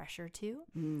apply pressure to.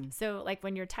 So like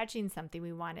when you're touching something,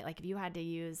 we want it, like if you had to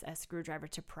use a screwdriver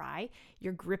to pry,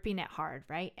 you're gripping it hard,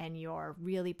 right? And you're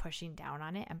really pushing down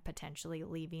on it and potentially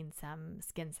leaving some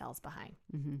skin cells behind.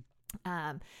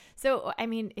 So, I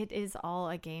mean, it is all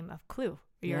a game of clue.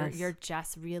 You're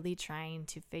just really trying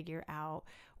to figure out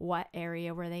what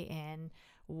area were they in,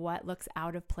 what looks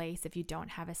out of place. If you don't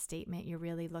have a statement, you're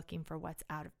really looking for what's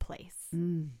out of place.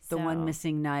 The one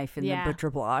missing knife in the butcher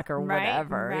block or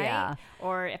whatever. Right. Yeah.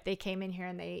 Or if they came in here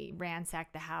and they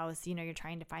ransacked the house, you're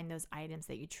trying to find those items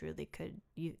that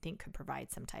you think could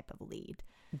provide some type of lead.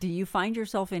 Do you find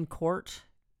yourself in court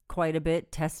quite a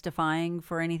bit, testifying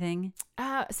for anything?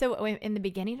 So in the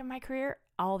beginning of my career,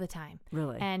 all the time.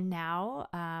 Really? And now,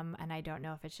 and I don't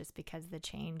know if it's just because of the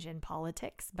change in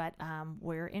politics, but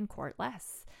we're in court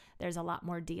less. There's a lot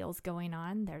more deals going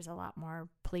on. There's a lot more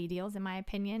plea deals, in my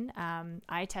opinion.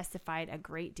 I testified a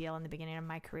great deal in the beginning of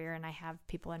my career, and I have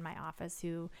people in my office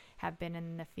who have been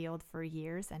in the field for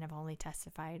years and have only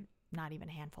testified not even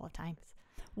a handful of times.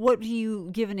 What do you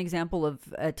give an example of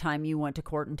a time you went to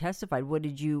court and testified? What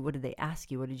did they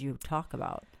ask you? What did you talk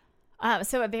about?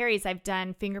 So it varies. I've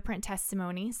done fingerprint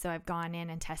testimony. So I've gone in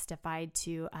and testified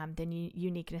to the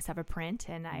uniqueness of a print.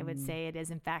 And I would say it is,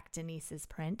 in fact, Denise's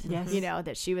print,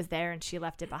 that she was there and she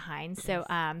left it behind. Yes.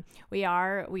 So we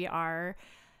are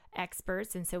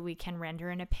experts, and so we can render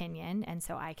an opinion. And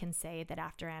so I can say that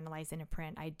after analyzing a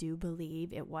print, I do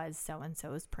believe it was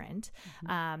so-and-so's print.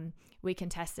 We can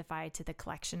testify to the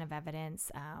collection of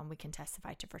evidence. We can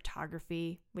testify to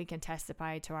photography. We can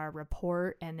testify to our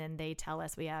report, and then they tell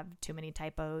us we have too many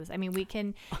typos. I mean, we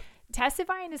can...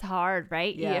 Testifying is hard,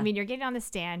 right? Yeah. I mean, you're getting on the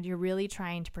stand, you're really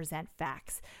trying to present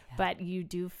facts, but you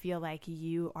do feel like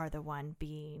you are the one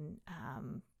being...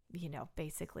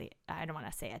 basically, I don't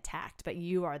want to say attacked, but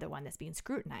you are the one that's being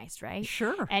scrutinized, right?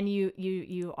 Sure. And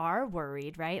you are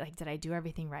worried, right? Like, did I do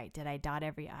everything right? Did I dot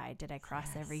every I? Did I cross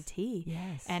every T?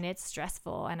 Yes. And it's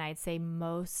stressful. And I'd say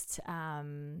most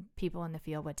people in the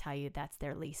field would tell you that's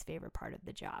their least favorite part of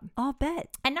the job. I'll bet.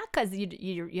 And not because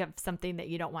you have something that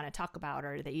you don't want to talk about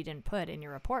or that you didn't put in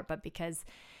your report, but because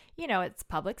it's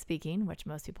public speaking, which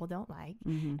most people don't like.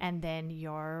 And then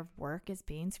your work is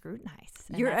being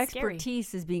scrutinized. Your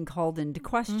expertise is being called into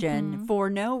question for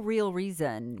no real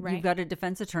reason. Right. You've got a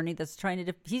defense attorney that's trying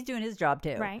to, he's doing his job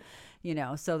too. Right.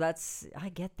 So I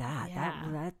get that. Yeah.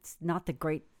 That's not the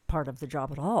great part of the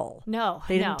job at all. No.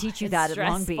 They didn't teach you that at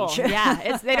Long Beach.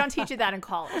 Yeah. They don't teach you that in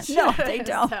college. No, they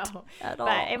don't at all.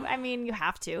 But you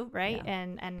have to, right? Yeah.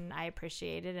 And I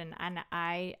appreciate it. And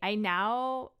I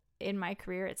now... in my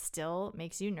career, it still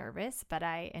makes you nervous, but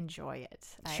I enjoy it.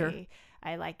 Sure.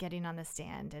 I like getting on the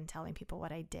stand and telling people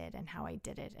what I did and how I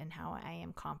did it and how I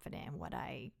am confident in what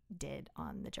I did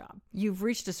on the job. You've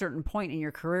reached a certain point in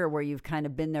your career where you've kind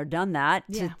of been there, done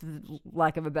that, to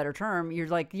lack of a better term. You're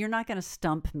like, you're not going to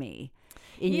stump me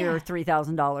in your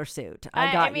 $3,000 suit.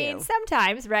 I mean,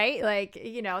 sometimes, right? Like,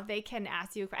 they can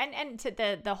ask you, and to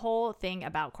the whole thing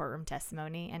about courtroom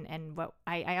testimony and what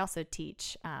I also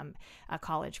teach a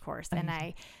college course. And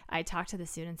I talk to the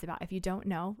students about, if you don't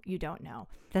know, you don't know.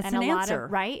 That's and an a answer. Lot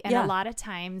of, right? And a lot of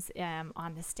times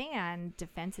on the stand,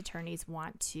 defense attorneys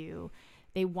want to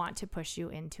They want to push you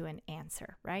into an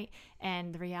answer, right?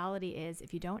 And the reality is,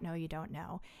 if you don't know, you don't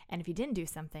know. And if you didn't do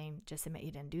something, just admit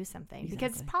you didn't do something,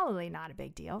 because it's probably not a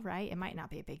big deal, right? It might not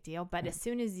be a big deal, but as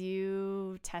soon as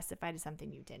you testify to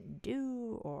something you didn't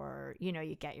do, or,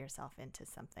 you get yourself into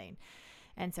something.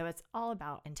 And so it's all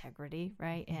about integrity,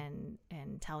 right? And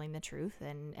telling the truth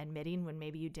and admitting when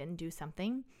maybe you didn't do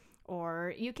something.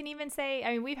 Or you can even say,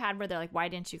 I mean, we've had where they're like, why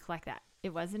didn't you collect that?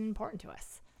 It wasn't important to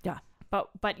us. Yeah.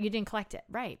 But you didn't collect it,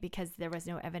 right? Because there was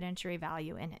no evidentiary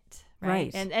value in it, right?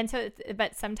 And so,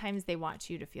 but sometimes they want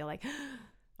you to feel like,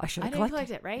 I didn't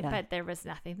collect it, right? Yeah. But there was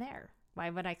nothing there. Why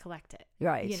would I collect it?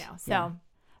 Right. So. Yeah.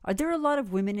 Are there a lot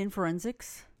of women in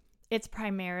forensics? It's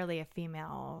primarily a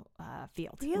female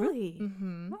field. Really?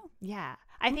 Mm-hmm. Oh. Yeah.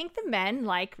 I think the men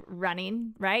like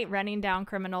running, right? Running down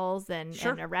criminals and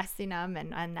arresting them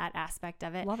and that aspect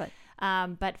of it. Love it.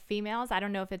 But females, I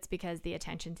don't know if it's because the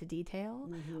attention to detail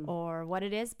or what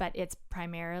it is, but it's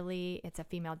a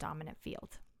female dominant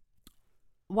field.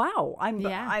 Wow.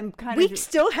 I'm kind of. We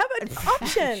still have an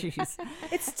option.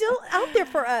 It's still out there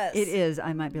for us. It is.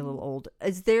 I might be a little old.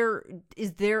 Is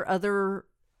there other,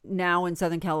 now in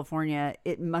Southern California,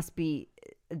 it must be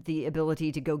the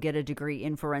ability to go get a degree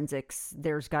in forensics.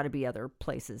 There's got to be other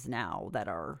places now that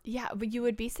are. Yeah, but you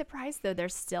would be surprised, though.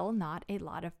 There's still not a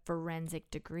lot of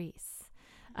forensic degrees.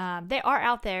 They are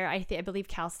out there. I believe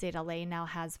Cal State LA now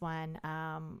has one.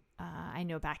 I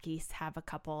know back east have a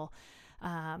couple.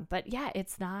 But yeah,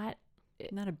 it's not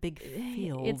a big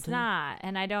field. It's not.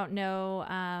 And I don't know.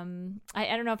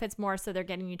 I don't know if it's more so they're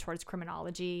getting you towards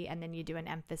criminology and then you do an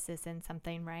emphasis in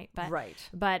something, right?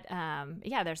 But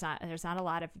yeah, there's not a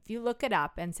lot of, if you look it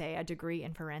up and say a degree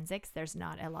in forensics, there's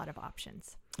not a lot of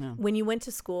options. No. When you went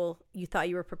to school, you thought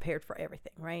you were prepared for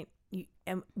everything, right?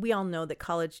 And we all know that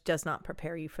college does not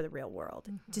prepare you for the real world.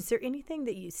 Mm-hmm. Is there anything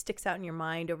that sticks out in your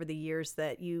mind over the years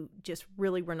that you just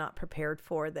really were not prepared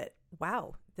for, that,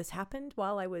 wow, this happened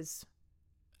while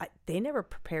they never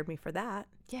prepared me for that?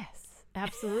 Yes,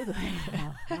 absolutely.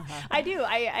 I do.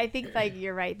 I think like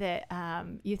you're right that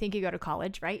you think you go to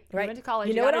college, right? You went to college,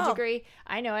 you got a degree.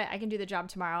 I know it. I can do the job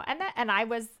tomorrow. And I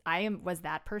was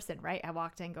that person, right? I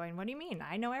walked in going, what do you mean?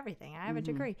 I know everything. I have a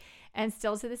degree. And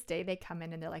still to this day, they come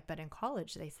in and they're like, but in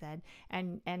college, they said.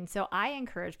 And so I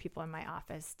encourage people in my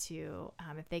office to,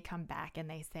 if they come back and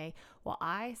they say, well,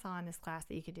 I saw in this class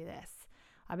that you could do this.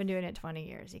 I've been doing it 20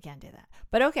 years. You can't do that.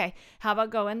 But okay, how about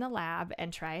go in the lab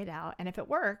and try it out? And if it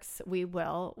works,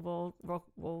 we'll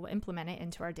implement it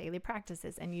into our daily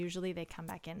practices. And usually they come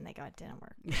back in and they go, it didn't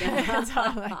work. So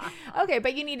I'm like, okay,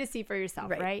 but you need to see for yourself,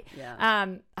 right?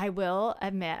 Yeah. I will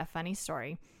admit a funny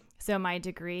story. So my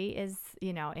degree is,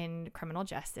 in criminal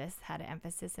justice, had an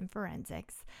emphasis in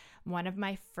forensics. One of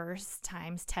my first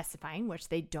times testifying, which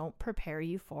they don't prepare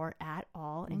you for at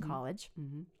all in college,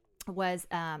 was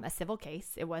a civil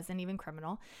case. It wasn't even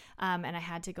criminal. And I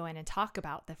had to go in and talk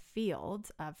about the field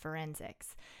of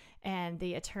forensics. And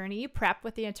the attorney, you prep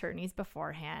with the attorneys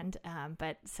beforehand.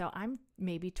 But so I'm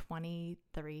maybe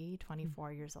 23,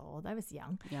 24 years old. I was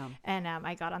young. Yeah. And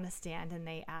I got on the stand and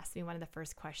they asked me, one of the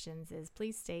first questions is,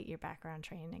 please state your background,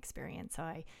 training, experience. So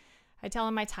I tell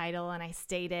him my title and I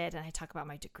state it and I talk about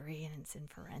my degree and it's in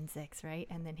forensics, right?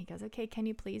 And then he goes, okay, can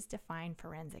you please define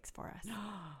forensics for us?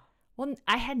 Well,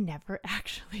 I had never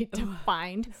actually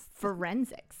defined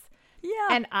forensics. Yeah.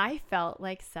 And I felt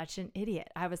like such an idiot.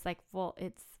 I was like, well,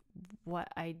 it's what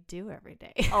I do every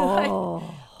day.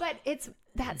 Oh. But it's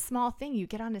that small thing. You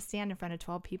get on a stand in front of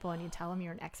 12 people and you tell them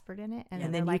you're an expert in it. And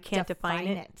then you like, can't define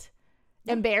it.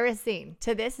 Embarrassing.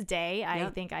 To this day, I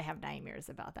think I have nightmares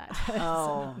about that.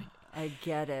 Oh, I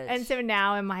get it. And so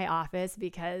now in my office,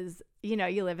 because, you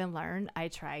live and learn, I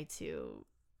try to...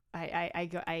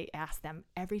 I ask them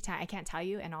every time. I can't tell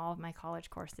you in all of my college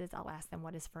courses, I'll ask them,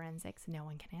 what is forensics? No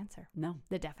one can answer. No.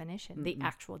 The definition, the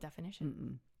actual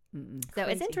definition. So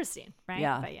Crazy. it's interesting, right?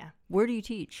 Yeah. But yeah. Where do you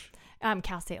teach?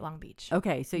 Cal State Long Beach.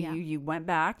 Okay. So you went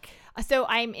back. So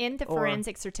I'm in the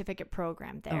forensic certificate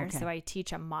program there. Okay. So I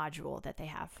teach a module that they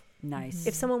have. Nice.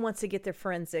 If someone wants to get their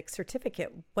forensic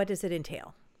certificate, what does it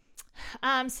entail?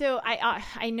 So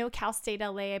I know Cal State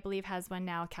LA, I believe, has one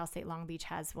now. Cal State Long Beach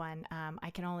has one.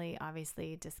 I can only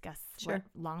obviously discuss what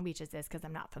Long Beach's is because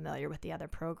I'm not familiar with the other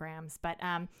programs. But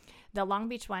the Long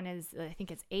Beach one is, I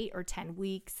think it's 8 or 10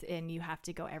 weeks, and you have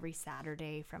to go every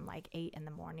Saturday from like 8 in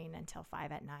the morning until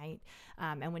 5 at night.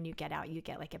 And when you get out, you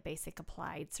get like a basic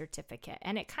applied certificate,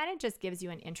 and it kind of just gives you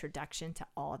an introduction to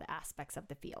all the aspects of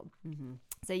the field.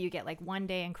 So you get like 1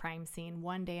 day in crime scene,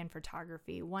 1 day in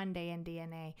photography, 1 day in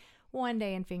DNA, 1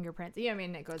 day in fingerprints. I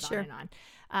mean, it goes on and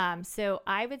on. So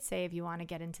I would say if you want to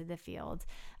get into the field,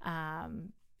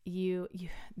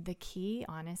 the key,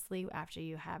 honestly, after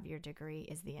you have your degree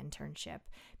is the internship,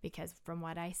 because from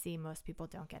what I see, most people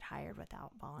don't get hired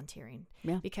without volunteering.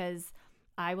 Yeah. Because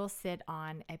I will sit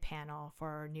on a panel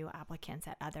for new applicants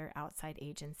at other outside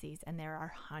agencies, and there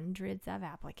are hundreds of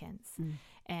applicants,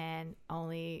 and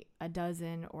only a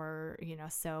dozen or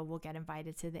so will get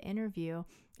invited to the interview.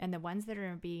 And the ones that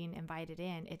are being invited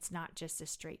in, it's not just a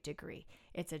straight degree.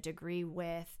 It's a degree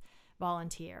with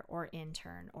volunteer or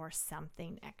intern or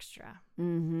something extra.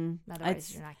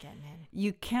 Otherwise, you're not getting in.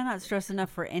 You cannot stress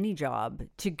enough for any job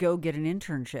to go get an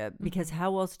internship, because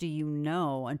how else do you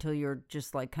know until you're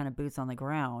just like kind of boots on the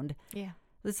ground? Yeah.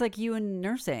 It's like you in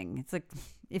nursing. It's like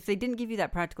if they didn't give you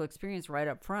that practical experience right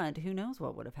up front, who knows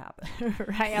what would have happened?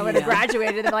 Right. I would have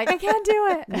graduated and like, I can't do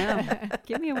it. No,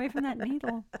 get me away from that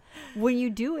needle. When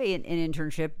you do an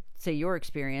internship, say your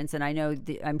experience, and I know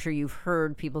I'm sure you've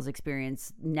heard people's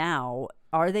experience now,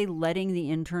 are they letting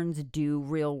the interns do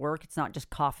real work? It's not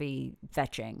just coffee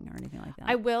fetching or anything like that.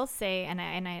 I will say, and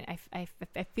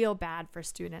I feel bad for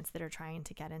students that are trying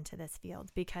to get into this field,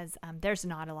 because there's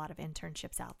not a lot of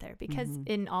internships out there, because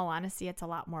in all honesty, it's a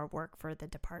lot more work for the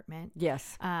department.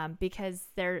 Yes. Because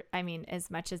as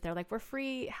much as they're like, we're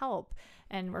free help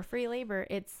and we're free labor,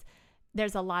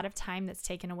 there's a lot of time that's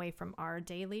taken away from our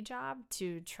daily job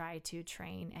to try to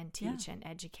train and teach and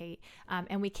educate.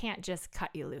 And we can't just cut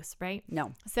you loose, right?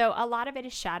 No. So a lot of it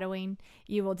is shadowing.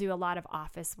 You will do a lot of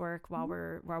office work while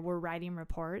we're writing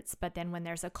reports. But then when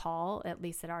there's a call, at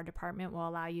least at our department, will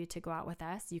allow you to go out with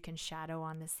us. You can shadow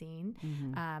on the scene.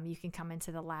 You can come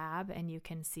into the lab and you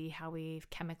can see how we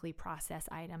chemically process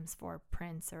items for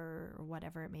prints or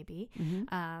whatever it may be.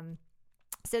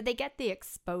 So they get the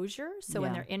exposure. So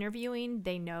when they're interviewing,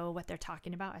 they know what they're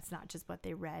talking about. It's not just what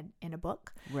they read in a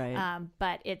book. Right.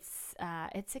 But it's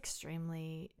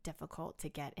extremely difficult to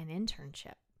get an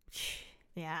internship.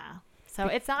 Yeah. So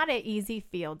it's not an easy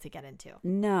field to get into.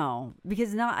 No,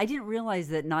 because I didn't realize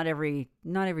that not every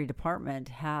department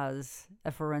has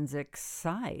a forensics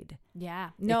side.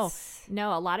 Yeah. No,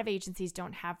 a lot of agencies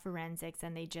don't have forensics,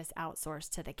 and they just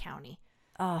outsource to the county.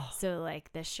 Oh. So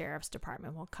like the sheriff's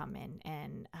department will come in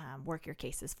and work your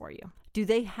cases for you. Do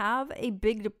they have a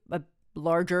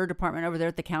larger department over there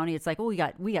at the county? It's like, we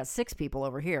got 6 people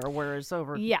over here, whereas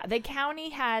over the county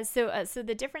has so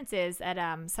the difference is at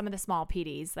some of the small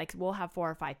PDs, like we'll have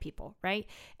 4 or 5 people, right?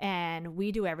 And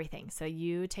we do everything. So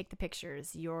you take the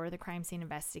pictures, you're the crime scene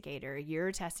investigator,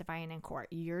 you're testifying in court,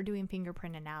 you're doing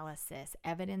fingerprint analysis,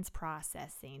 evidence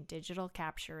processing, digital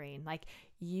capturing, like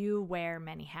you wear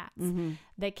many hats.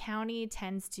 The county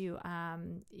tends to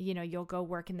you'll go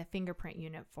work in the fingerprint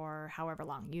unit for however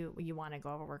long you want to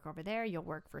go work over there. You'll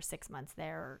work for 6 months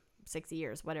there, or 6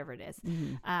 years, whatever it is.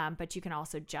 But you can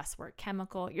also just work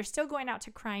chemical. You're still going out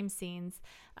to crime scenes,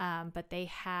 but they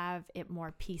have it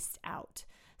more pieced out.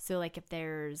 So like if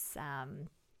there's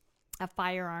a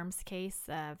firearms case,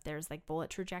 if there's like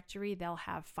bullet trajectory, they'll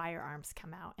have firearms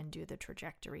come out and do the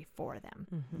trajectory for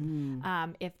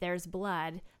them. If there's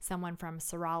blood, someone from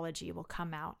serology will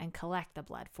come out and collect the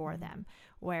blood for them.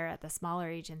 Where at the smaller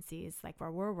agencies, like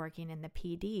where we're working in the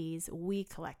PDs, we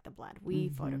collect the blood, we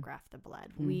photograph the blood,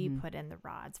 we put in the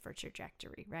rods for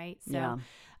trajectory, right? So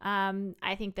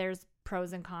I think there's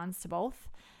pros and cons to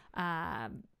both.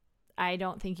 I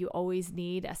don't think you always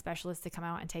need a specialist to come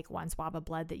out and take one swab of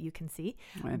blood that you can see.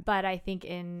 Right. But I think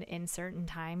in certain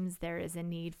times there is a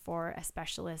need for a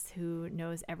specialist who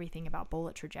knows everything about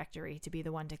bullet trajectory to be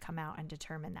the one to come out and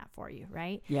determine that for you,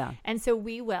 right? Yeah. And so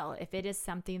we will, if it is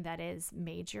something that is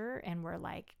major and we're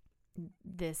like,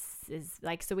 this is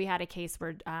like, so we had a case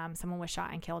where someone was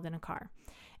shot and killed in a car.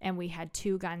 And we had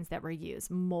 2 guns that were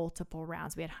used, multiple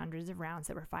rounds. We had hundreds of rounds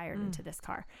that were fired into this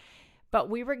car. But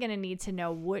we were going to need to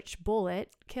know which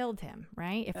bullet killed him,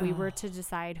 right? If we were to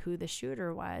decide who the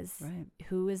shooter was,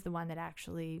 who is the one that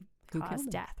actually caused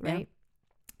death, right? Yeah.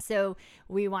 So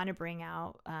we want to bring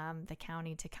out the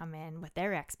county to come in with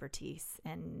their expertise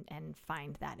and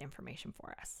find that information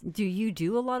for us. Do you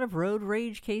do a lot of road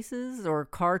rage cases or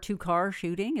car-to-car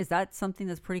shooting? Is that something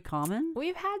that's pretty common?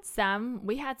 We've had some.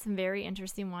 We had some very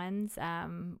interesting ones.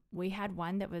 We had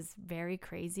one that was very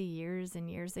crazy years and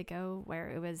years ago where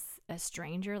it was a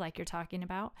stranger, like you're talking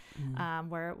about,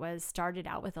 where it was started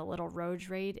out with a little road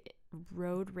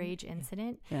rage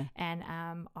incident, and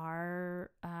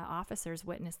our officers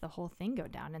witnessed the whole thing go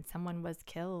down, and someone was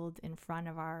killed in front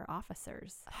of our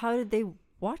officers. How did they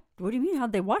watch? What do you mean?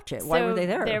 How'd they watch it? Why were they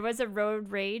there? There was a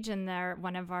road rage, and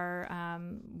one of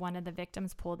the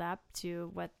victims pulled up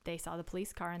to what they saw the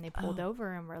police car, and they pulled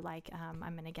over and were like,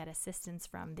 I'm going to get assistance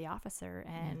from the officer,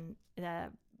 and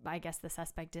I guess the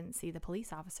suspect didn't see the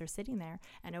police officer sitting there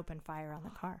and opened fire on the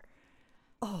car.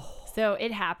 So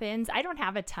it happens. I don't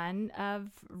have a ton of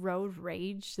road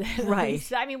rage. Right.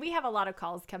 I mean, we have a lot of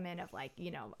calls come in of like,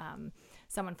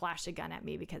 someone flashed a gun at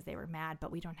me because they were mad,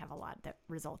 but we don't have a lot that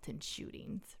result in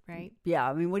shootings, right? Yeah.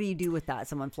 I mean, what do you do with that?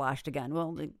 Someone flashed a gun.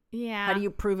 Well, Yeah. how do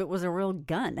you prove it was a real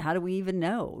gun? How do we even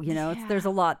know? There's a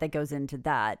lot that goes into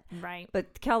that. Right.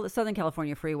 But Southern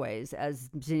California freeways, as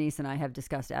Denise and I have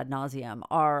discussed ad nauseum,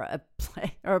 are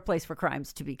a place for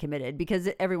crimes to be committed because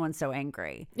everyone's so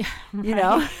angry,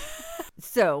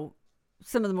 So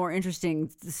some of the more interesting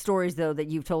stories, though, that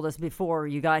you've told us before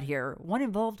you got here, one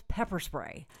involved pepper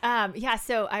spray.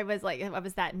 So I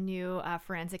was that new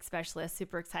forensic specialist,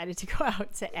 super excited to go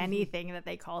out to anything that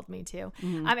they called me to.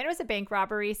 It was a bank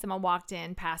robbery. Someone walked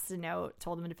in, passed a note,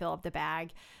 told them to fill up the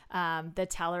bag. The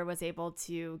teller was able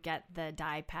to get the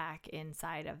dye pack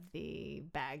inside of the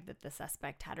bag that the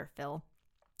suspect had her fill.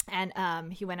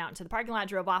 And he went out into the parking lot,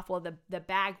 drove off. Well, the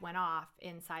bag went off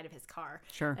inside of his car.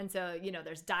 Sure. And so,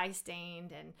 there's dye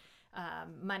stained and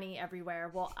money everywhere.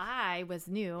 Well, I was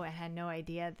new and had no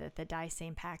idea that the dye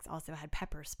stain packs also had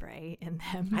pepper spray in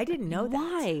them. I didn't know that.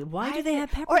 Why? Why do they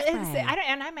have pepper spray?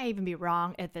 I may even be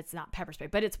wrong if it's not pepper spray,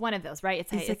 but it's one of those, right?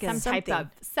 It's like some type of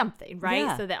something, right?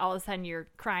 Yeah. So that all of a sudden you're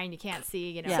crying, you can't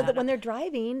see, So that when they're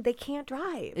driving, they can't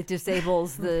drive. It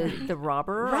disables the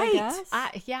robber, Right.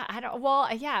 I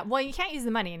guess? Well, you can't use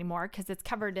the money anymore because it's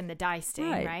covered in the dye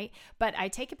stain, right? But I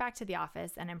take it back to the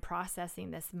office and I'm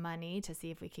processing this money to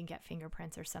see if we can get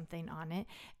fingerprints or something on it.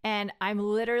 And I'm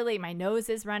literally, my nose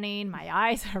is running, my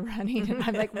eyes are running. And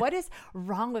I'm like, what is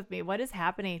wrong with me? What is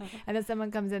happening? And then someone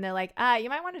comes in, they're like, you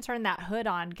might want to turn that hood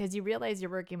on because you realize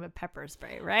you're working with pepper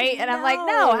spray, right? And I'm like,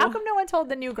 no, how come no one told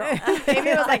the new girl? Maybe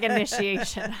it was like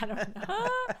initiation. I don't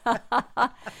know.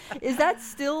 Is that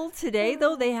still today,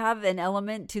 though? They have an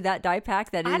element to that dye pack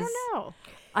that is... I don't know.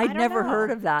 I'd never know. heard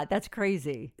of that. That's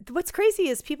crazy. What's crazy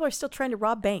is people are still trying to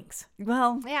rob banks.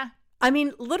 Well, Yeah. I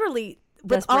mean, literally,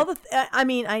 with all the...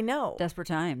 I know. Desperate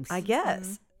times. I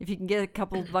guess. If you can get a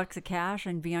couple bucks of cash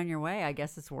and be on your way, I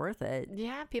guess it's worth it.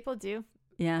 Yeah, people do.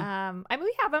 Yeah.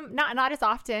 We have them not as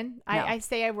often. No. I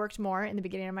say I worked more in the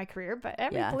beginning of my career, but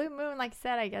every blue moon, like I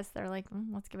said, I guess they're like,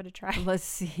 let's give it a try. Let's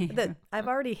see. I've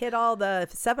already hit all the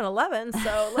 7-Elevens,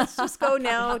 so let's just go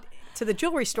now to the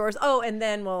jewelry stores. Oh, and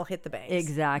then we'll hit the banks.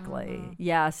 Exactly.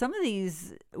 Yeah. Some of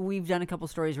these, we've done a couple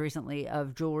stories recently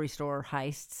of jewelry store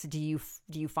heists. Do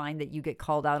you find that you get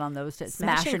called out on those to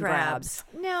smash and grabs?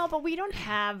 No, but we don't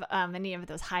have any of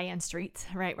those high-end streets,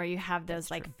 right, where you have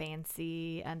those like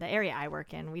fancy, and the area I work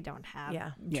in, we don't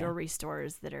have jewelry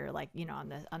stores that are like,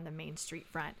 on the main street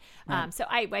front. Right. So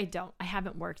I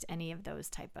haven't worked any of those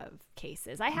type of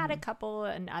cases. I had a couple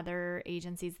in other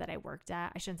agencies that I worked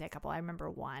at. I shouldn't say a couple. I remember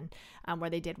one where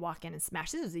they did walk in and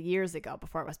smash. This was years ago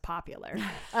before it was popular.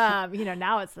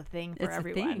 Now it's the thing for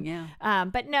everyone. It's the thing, yeah.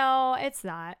 But no, it's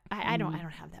not. I don't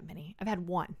have that many. I've had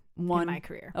one in my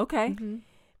career. Okay.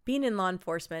 Being in law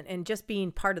enforcement and just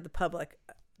being part of the public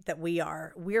that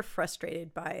we're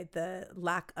frustrated by the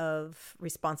lack of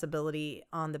responsibility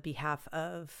on the behalf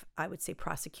of, I would say,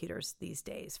 prosecutors these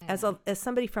days. As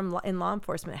somebody in law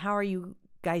enforcement, how are you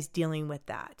guys dealing with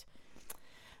that?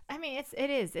 I mean,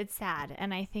 it's sad.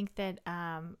 And I think that,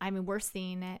 we're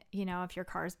seeing it, if your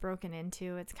car's broken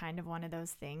into, it's kind of one of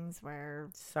those things where.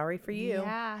 Sorry for you.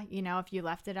 Yeah. If you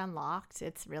left it unlocked,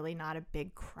 it's really not a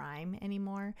big crime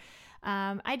anymore. Who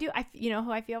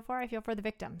I feel for? I feel for the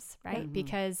victims, right? Mm-hmm.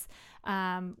 Because,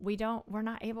 we're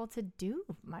not able to do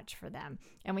much for them,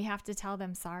 and we have to tell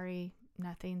them, sorry,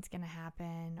 nothing's going to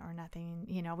happen, or nothing,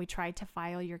 we tried to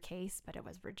file your case, but it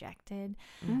was rejected.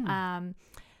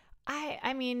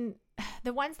 I mean,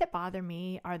 the ones that bother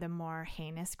me are the more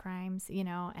heinous crimes,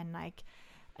 and like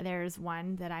there's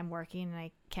one that I'm working, and I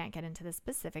can't get into the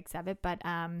specifics of it, but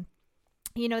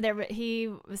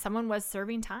someone was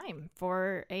serving time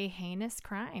for a heinous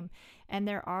crime, and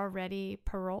they're already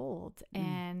paroled,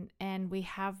 and we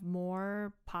have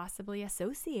more possibly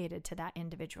associated to that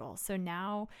individual. So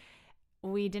now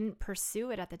we didn't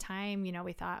pursue it at the time.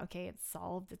 We thought, okay, it's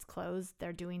solved, it's closed,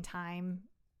 they're doing time,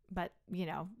 but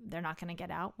they're not going to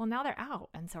get out. Well, now they're out.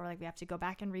 And so we're like, we have to go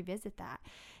back and revisit that.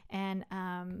 And,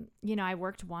 I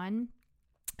worked one,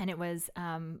 and it was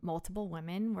multiple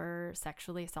women were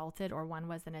sexually assaulted, or one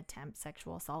was an attempt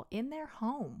sexual assault in their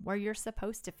home where you're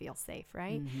supposed to feel safe,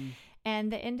 right? Mm-hmm.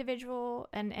 And the individual,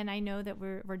 and I know that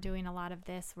we're doing a lot of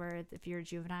this where if you're a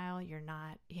juvenile, you're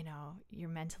not, you're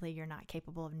mentally, you're not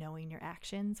capable of knowing your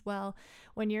actions. Well,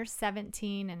 when you're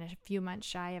 17 and a few months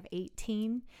shy of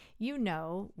 18,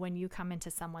 when you come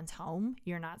into someone's home,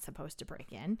 you're not supposed to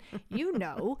break in.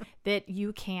 That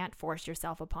you can't force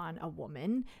yourself upon a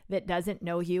woman that doesn't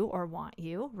know you or want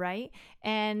you, right?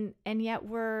 And yet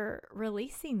we're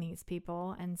releasing these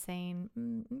people and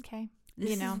saying, okay,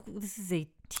 this is a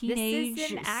teenage this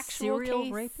is an actual serial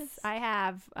case rapist. I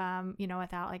have,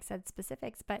 without like said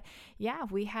specifics, but yeah,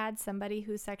 we had somebody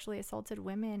who sexually assaulted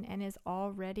women and is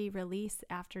already released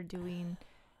after doing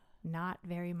not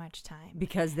very much time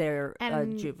Because they're a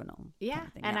juvenile. Yeah. Kind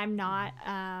of thing. And I'm not,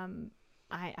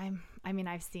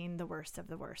 I've seen the worst of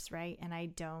the worst, right? And I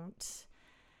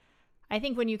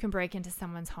think when you can break into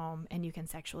someone's home and you can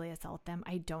sexually assault them,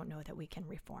 I don't know that we can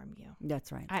reform you.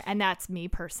 That's right. And that's me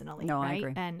personally. No, right? I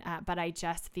agree. And, but I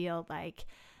just feel like,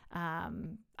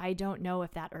 I don't know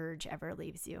if that urge ever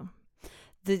leaves you.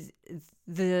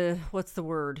 What's the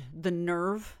word? The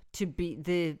nerve to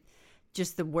be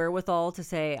just the wherewithal to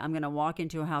say, I'm going to walk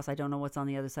into a house. I don't know what's on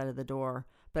the other side of the door,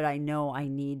 but I know I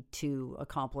need to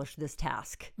accomplish this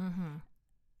task. Mm-hmm.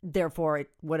 Therefore,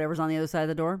 whatever's on the other side of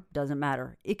the door doesn't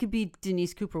matter. It could be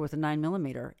Denise Cooper with a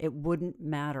 9mm. It wouldn't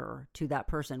matter to that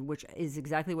person, which is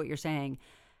exactly what you're saying.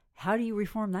 How do you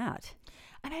reform that?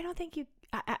 And I don't think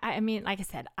I mean, like I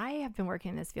said, I have been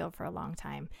working in this field for a long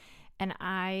time, and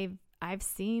I've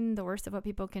seen the worst of what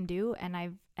people can do, and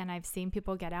I've seen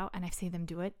people get out, and I've seen them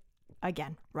do it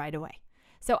again right away.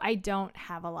 So I don't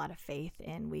have a lot of faith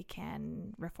in we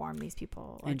can reform these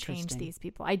people or change these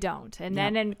people. I don't. And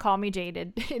then call me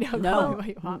jaded, call me what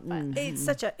you want. But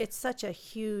It's such a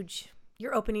huge,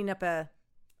 you're opening up a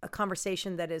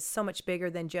conversation that is so much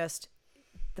bigger than just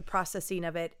the processing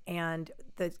of it and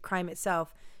the crime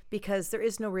itself, because there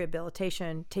is no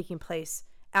rehabilitation taking place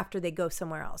after they go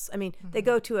somewhere else. I mean, they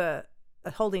go to a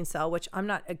holding cell, which I'm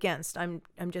not against. I'm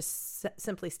just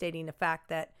simply stating the fact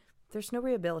that there's no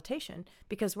rehabilitation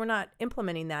because we're not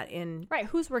implementing that in. Right.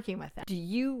 Who's working with them? Do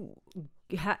you,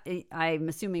 I'm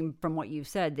assuming from what you've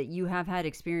said that you have had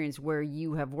experience where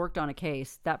you have worked on a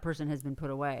case, that person has been put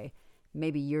away.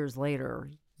 Maybe years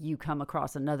later, you come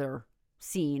across another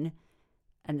scene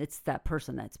and it's that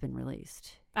person that's been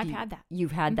released. I've had that.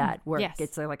 You've had that where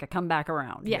it's like a comeback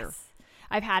around. Yes. Here.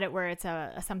 I've had it where it's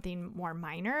something more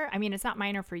minor. I mean, it's not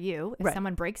minor for you. If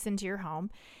someone breaks into your home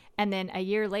and then a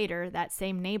year later, that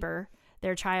same neighbor,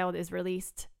 their child is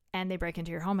released and they break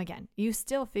into your home again, you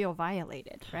still feel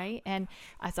violated, right? And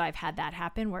so I've had that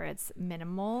happen where it's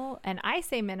minimal. And I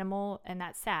say minimal, and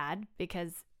that's sad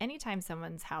because anytime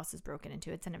someone's house is broken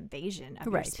into, it's an invasion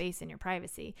of your space and your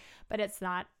privacy. But it's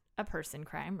not a person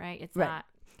crime, right? It's not.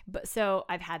 But so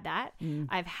I've had that.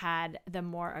 I've had the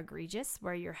more egregious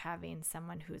where you're having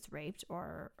someone who's raped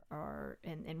or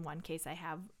in one case I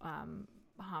have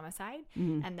homicide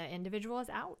and the individual is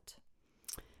out.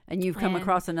 And you've come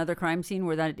across another crime scene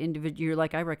where that individual, you're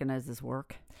like, I recognize this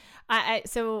work.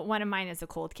 So one of mine is a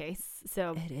cold case.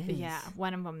 So it is. Yeah,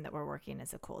 one of them that we're working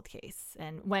is a cold case.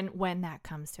 And when that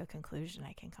comes to a conclusion,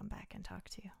 I can come back and talk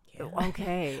to you. Yeah.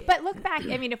 Okay. But look back,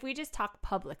 I mean, if we just talk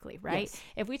publicly, right? Yes.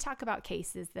 If we talk about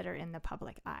cases that are in the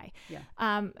public eye,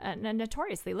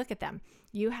 notoriously, look at them.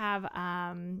 You have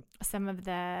some of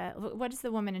what is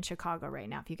the woman in Chicago right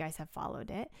now, if you guys have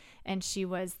followed it? And she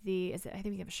was I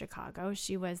think it was Chicago.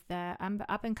 She was the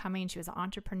up and coming, she was an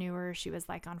entrepreneur. She was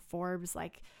like on Forbes,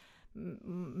 like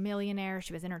millionaire.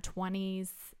 She was in her 20s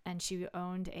and she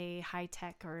owned a high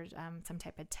tech or some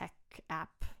type of tech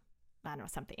app. I don't know,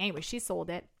 something. Anyway, she sold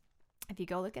it. If you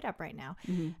go look it up right now,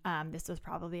 this was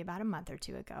probably about a month or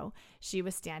two ago. She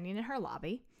was standing in her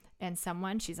lobby and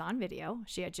she's on video.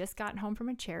 She had just gotten home from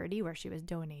a charity where she was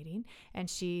donating and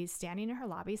she's standing in her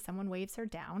lobby. Someone waves her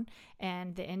down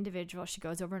and the individual, she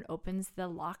goes over and opens the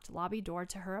locked lobby door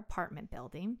to her apartment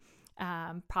building.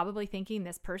 Probably thinking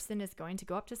this person is going to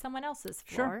go up to someone else's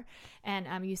floor. Sure.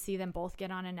 And you see them both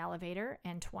get on an elevator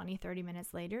and 20-30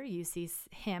 minutes later, you see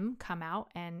him come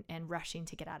out and rushing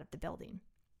to get out of the building.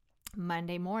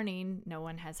 Monday morning, no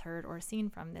one has heard or seen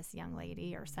from this young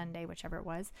lady, or Sunday, whichever it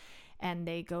was. And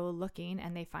they go looking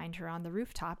and they find her on the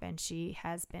rooftop and she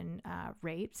has been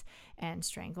raped and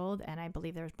strangled. And I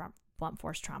believe there's blunt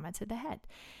force trauma to the head.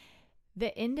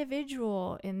 The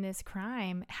individual in this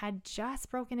crime had just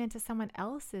broken into someone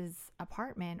else's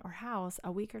apartment or house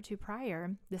a week or two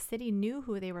prior. The city knew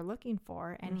who they were looking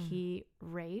for, and he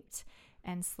raped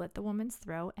and slit the woman's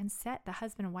throat and set the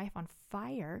husband and wife on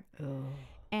fire. Oh.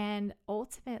 And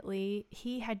ultimately,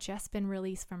 he had just been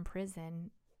released from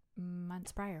prison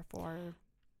months prior for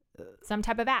some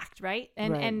type of act, right?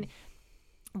 And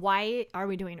Why are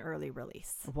we doing early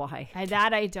release? Why?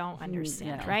 That I don't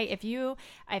understand, Yeah. right? If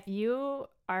you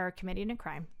are committing a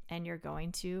crime and you're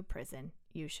going to prison,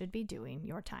 you should be doing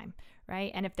your time,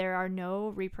 right? And if there are no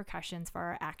repercussions for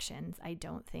our actions, I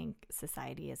don't think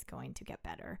society is going to get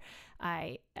better.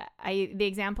 The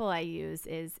example I use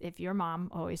is if your mom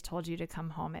always told you to come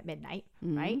home at midnight,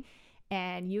 right?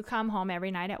 And you come home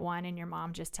every night at 1 and your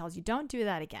mom just tells you, don't do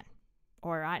that again.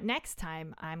 Or next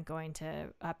time I'm going to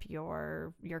up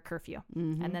your curfew.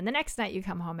 And then the next night you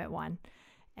come home at 1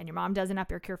 and your mom doesn't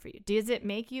up your curfew. Does it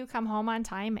make you come home on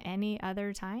time any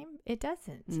other time? It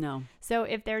doesn't. No. So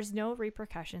if there's no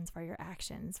repercussions for your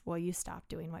actions, will you stop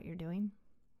doing what you're doing?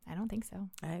 I don't think so.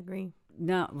 I agree.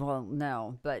 No, well,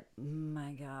 no, but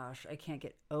my gosh, I can't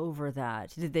get over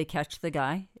that. Did they catch the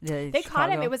guy? They caught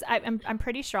him. It was. I'm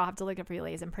pretty sure. I'll have to look up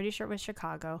relays. I'm pretty sure it was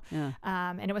Chicago. Yeah.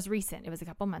 And it was recent. It was a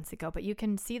couple months ago. But you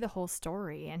can see the whole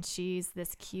story. And she's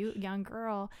this cute young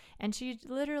girl, and she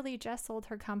literally just sold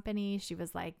her company. She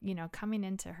was like, coming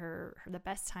into the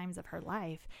best times of her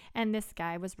life. And this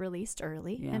guy was released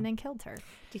early and then killed her.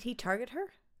 Did he target her?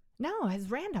 No, it's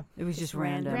random. It was just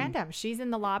random. Random. She's in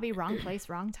the lobby, wrong place,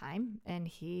 wrong time, and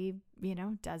he,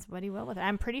 does what he will with it.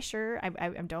 I'm pretty sure. I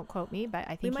don't quote me, but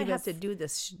I think we might have to do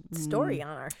this story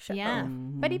on our show. Yeah,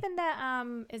 but even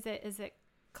the is it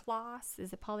Klaus?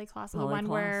 Is it Polly Klaus? The one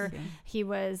where he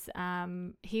was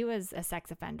a sex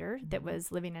offender that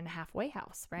was living in a halfway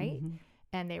house, right?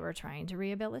 And they were trying to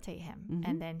rehabilitate him,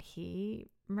 and then he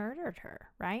murdered her,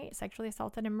 right? Sexually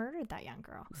assaulted and murdered that young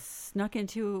girl. Snuck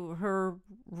into her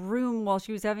room while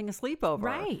she was having a sleepover.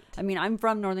 Right. I mean, I'm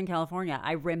from Northern California.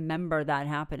 I remember that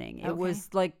happening. It was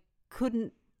like,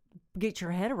 couldn't get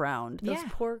your head around. Those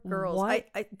poor girls. What?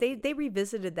 They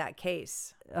revisited that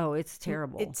case. Oh, it's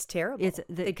terrible. It's terrible.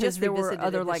 They just there were revisited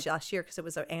other it like last year because it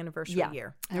was our anniversary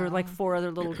year. There were like 4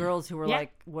 other little girls who were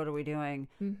like, "What are we doing?"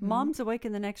 Mom's awake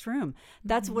in the next room.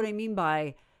 That's what I mean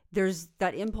by there's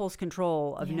that impulse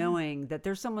control of knowing that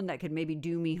there's someone that could maybe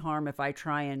do me harm if I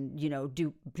try and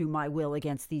do my will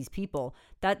against these people.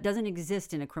 That doesn't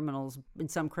exist in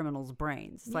some criminals'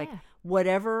 brains. It's like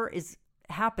whatever is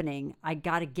happening, I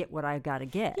got to get what I got to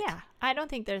get. Yeah. I don't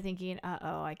think they're thinking,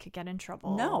 I could get in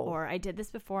trouble. No. Or I did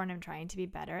this before and I'm trying to be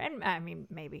better. And I mean,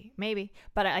 maybe.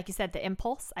 But like you said, the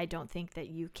impulse, I don't think that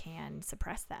you can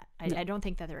suppress that. I don't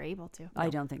think that they're able to. I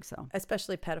don't think so.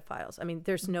 Especially pedophiles. I mean,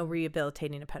 there's no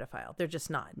rehabilitating a pedophile. They're just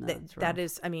not. No, that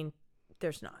is, I mean,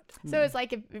 there's not. So it's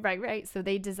like, right. So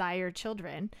they desire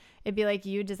children. It'd be like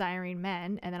you desiring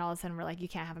men. And then all of a sudden we're like, you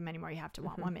can't have them anymore. You have to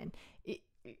want women.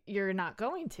 You're not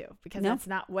going to, because that's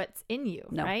not what's in you,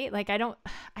 right? Like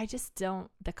I just don't,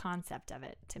 the concept of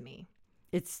it to me.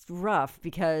 It's rough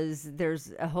because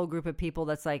there's a whole group of people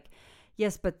that's like,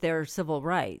 yes, but they're civil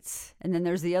rights. And then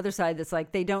there's the other side that's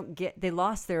like, they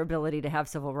lost their ability to have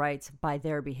civil rights by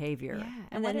their behavior. Yeah.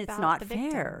 And then it's not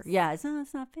fair. Yeah. It's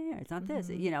not fair. It's not this,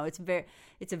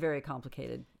 it's a very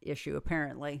complicated issue,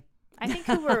 apparently. I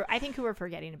think who we're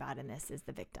forgetting about in this is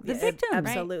the victim. The victim.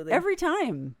 Absolutely. Every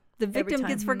time. The victim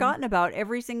gets forgotten about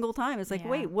every single time. It's like, Yeah.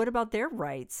 wait, what about their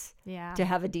rights Yeah. to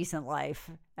have a decent life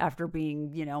after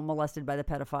being, molested by the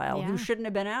pedophile who shouldn't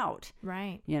have been out?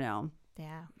 Right. Yeah.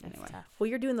 That's Anyway. tough. Well,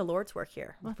 you're doing the Lord's work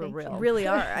here. Well, For thank real. you. Really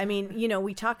are. I mean,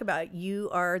 we talk about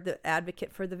you are the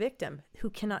advocate for the victim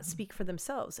who cannot speak for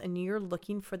themselves, and you're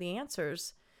looking for the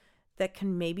answers that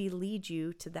can maybe lead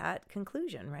you to that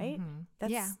conclusion, right?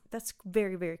 That's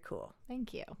very, very cool.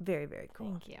 Thank you. Very, very cool.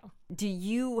 Thank you. Do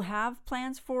you have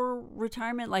plans for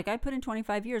retirement? Like I put in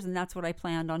 25 years and that's what I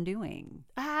planned on doing.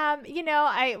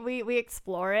 We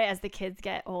explore it as the kids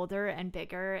get older and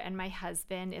bigger, and my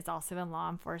husband is also in law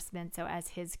enforcement, so as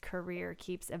his career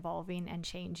keeps evolving and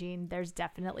changing, there's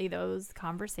definitely those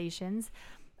conversations.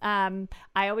 I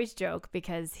always joke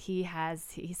because he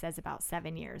says about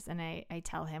 7 years, and I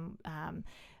tell him,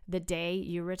 the day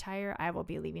you retire, I will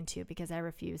be leaving too, because I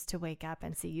refuse to wake up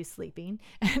and see you sleeping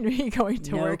and me going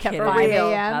to work at 5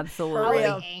 a.m. Absolutely.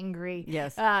 I'll be angry.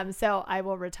 Yes. So I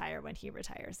will retire when he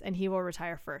retires, and he will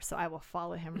retire first. So I will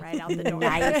follow him right out the door.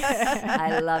 Nice.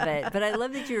 I love it. But I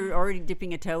love that you're already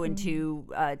dipping a toe into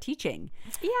teaching.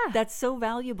 Yeah. That's so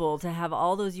valuable to have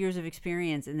all those years of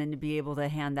experience and then to be able to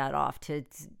hand that off to,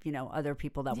 other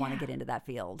people that want to get into that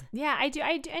field. Yeah, I do.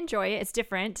 I enjoy it. It's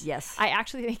different. Yes. I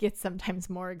actually think it's sometimes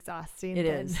more exhausting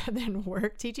than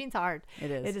work. Teaching's hard.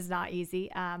 It is. It is not easy.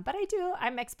 But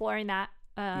I'm exploring that.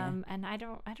 And I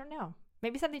don't know.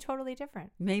 Maybe something totally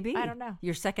different. Maybe. I don't know.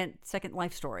 Your second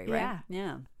life story, right? Yeah.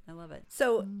 Yeah. I love it.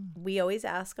 So we always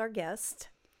ask our guests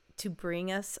to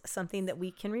bring us something that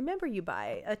we can remember you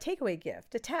by, a takeaway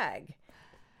gift, a tag.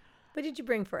 What did you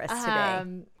bring for us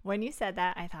today? When you said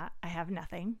that, I thought, I have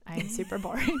nothing. I'm super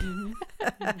bored.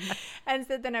 And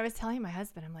so then I was telling my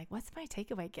husband, I'm like, what's my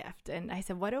takeaway gift? And I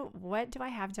said, what do I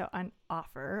have to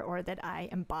offer or that I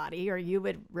embody or you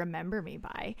would remember me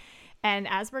by? And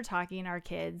as we're talking, our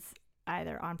kids,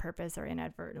 either on purpose or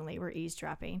inadvertently, were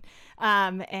eavesdropping.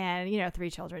 And, 3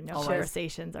 children, no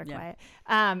conversations are quiet.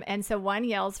 And so one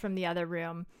yells from the other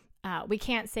room, we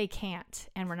can't say can't,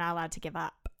 and we're not allowed to give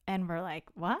up. And we're like,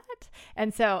 what?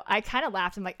 And so I kind of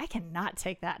laughed. I'm like, I cannot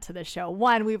take that to the show.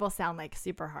 One, we will sound like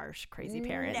super harsh, crazy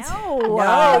parents.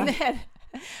 No.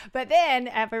 But then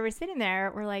if we were sitting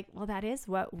there, we're like, well, that is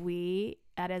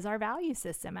our value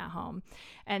system at home.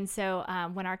 And so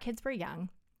when our kids were young,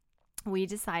 we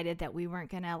decided that we weren't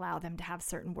going to allow them to have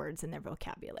certain words in their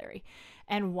vocabulary.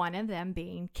 And one of them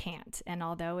being can't. And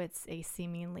although it's a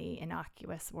seemingly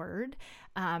innocuous word,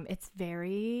 it's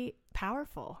very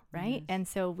powerful, right? Yes. And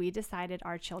so we decided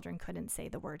our children couldn't say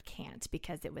the word can't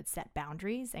because it would set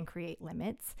boundaries and create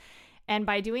limits. And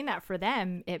by doing that for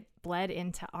them, it bled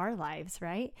into our lives,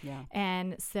 right? Yeah.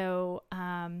 And so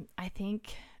I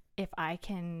think if I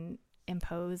can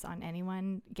impose on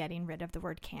anyone getting rid of the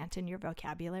word can't in your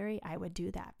vocabulary, I would do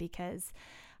that, because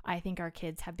I think our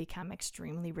kids have become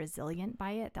extremely resilient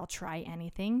by it. They'll try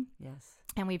anything. Yes.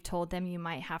 And we've told them you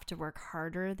might have to work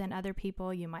harder than other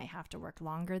people. You might have to work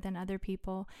longer than other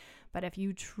people. But if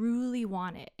you truly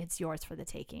want it, it's yours for the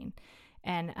taking.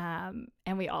 And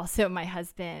we also, my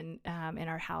husband, in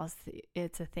our house,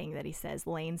 it's a thing that he says,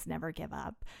 lanes never give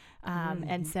up.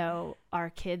 And so our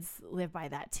kids live by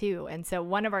that too. And so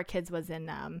one of our kids was in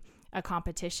a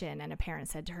competition, and a parent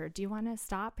said to her, do you want to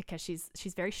stop? Because she's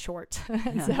very short.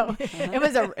 And so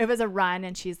it was a run,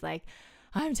 and she's like,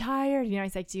 I'm tired.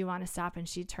 He's like, do you want to stop? And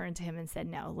she turned to him and said,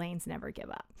 no, lanes never give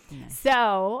up. Nice.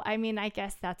 So, I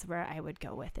guess that's where I would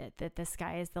go with it, that the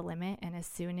sky is the limit. And as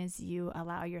soon as you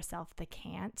allow yourself the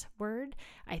can't word,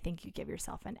 I think you give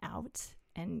yourself an out,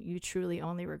 and you truly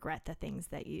only regret the things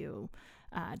that you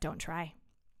don't try.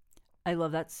 I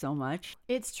love that so much.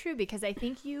 It's true, because I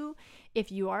think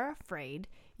if you are afraid,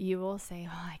 you will say,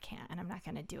 oh, I can't, and I'm not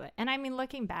going to do it. And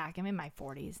looking back, I'm in my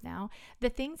 40s now. The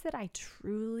things that I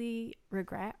truly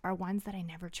regret are ones that I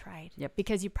never tried. Yep.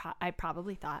 Because I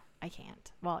probably thought, I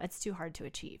can't. Well, it's too hard to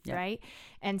achieve, yep. Right?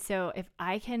 And so if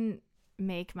I can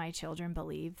make my children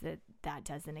believe that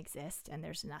doesn't exist and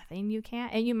there's nothing you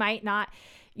can't, and you might not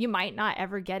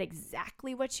ever get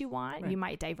exactly what you want. Right. You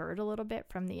might divert a little bit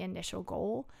from the initial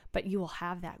goal, but you will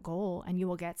have that goal and you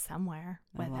will get somewhere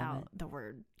without the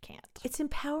word can't. It's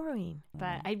empowering.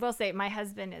 But I will say my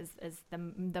husband is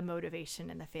the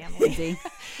motivation in the family.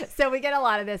 So we get a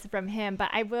lot of this from him, but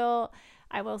I will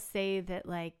say that,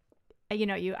 like,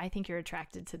 I think you're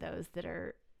attracted to those that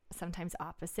are sometimes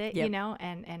opposite, yep.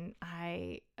 And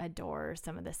I adore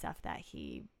some of the stuff that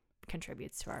he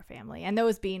contributes to our family, and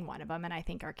those being one of them. And I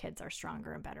think our kids are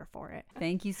stronger and better for it.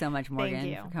 Thank you so much,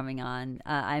 Morgan, for coming on.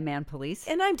 I'm Ann Police.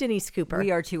 And I'm Denise Cooper.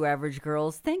 We are Two Average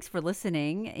Girls. Thanks for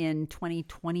listening in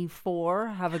 2024.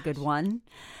 Have a good one.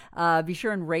 Be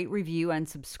sure and rate, review, and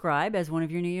subscribe as one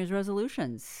of your New Year's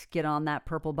resolutions. Get on that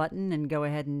purple button and go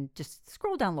ahead and just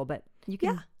scroll down a little bit. You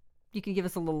can give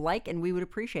us a little like, and we would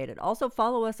appreciate it. Also,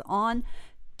 follow us on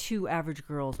Two Average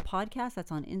Girls Podcast.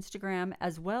 That's on Instagram,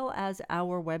 as well as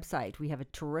our website. We have a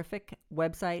terrific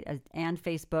website and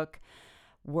Facebook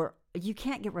where you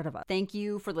can't get rid of us. Thank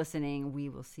you for listening. We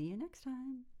will see you next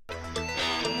time.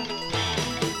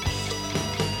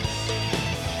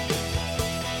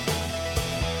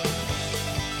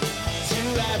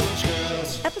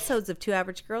 Episodes of Two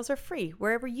Average Girls are free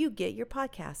wherever you get your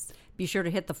podcasts. Be sure to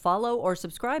hit the follow or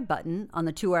subscribe button on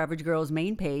the Two Average Girls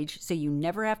main page so you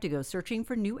never have to go searching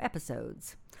for new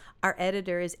episodes. Our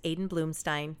editor is Aiden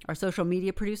Bloomstein. Our social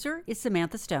media producer is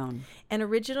Samantha Stone. And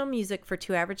original music for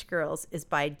Two Average Girls is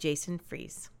by Jason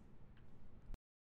Fries.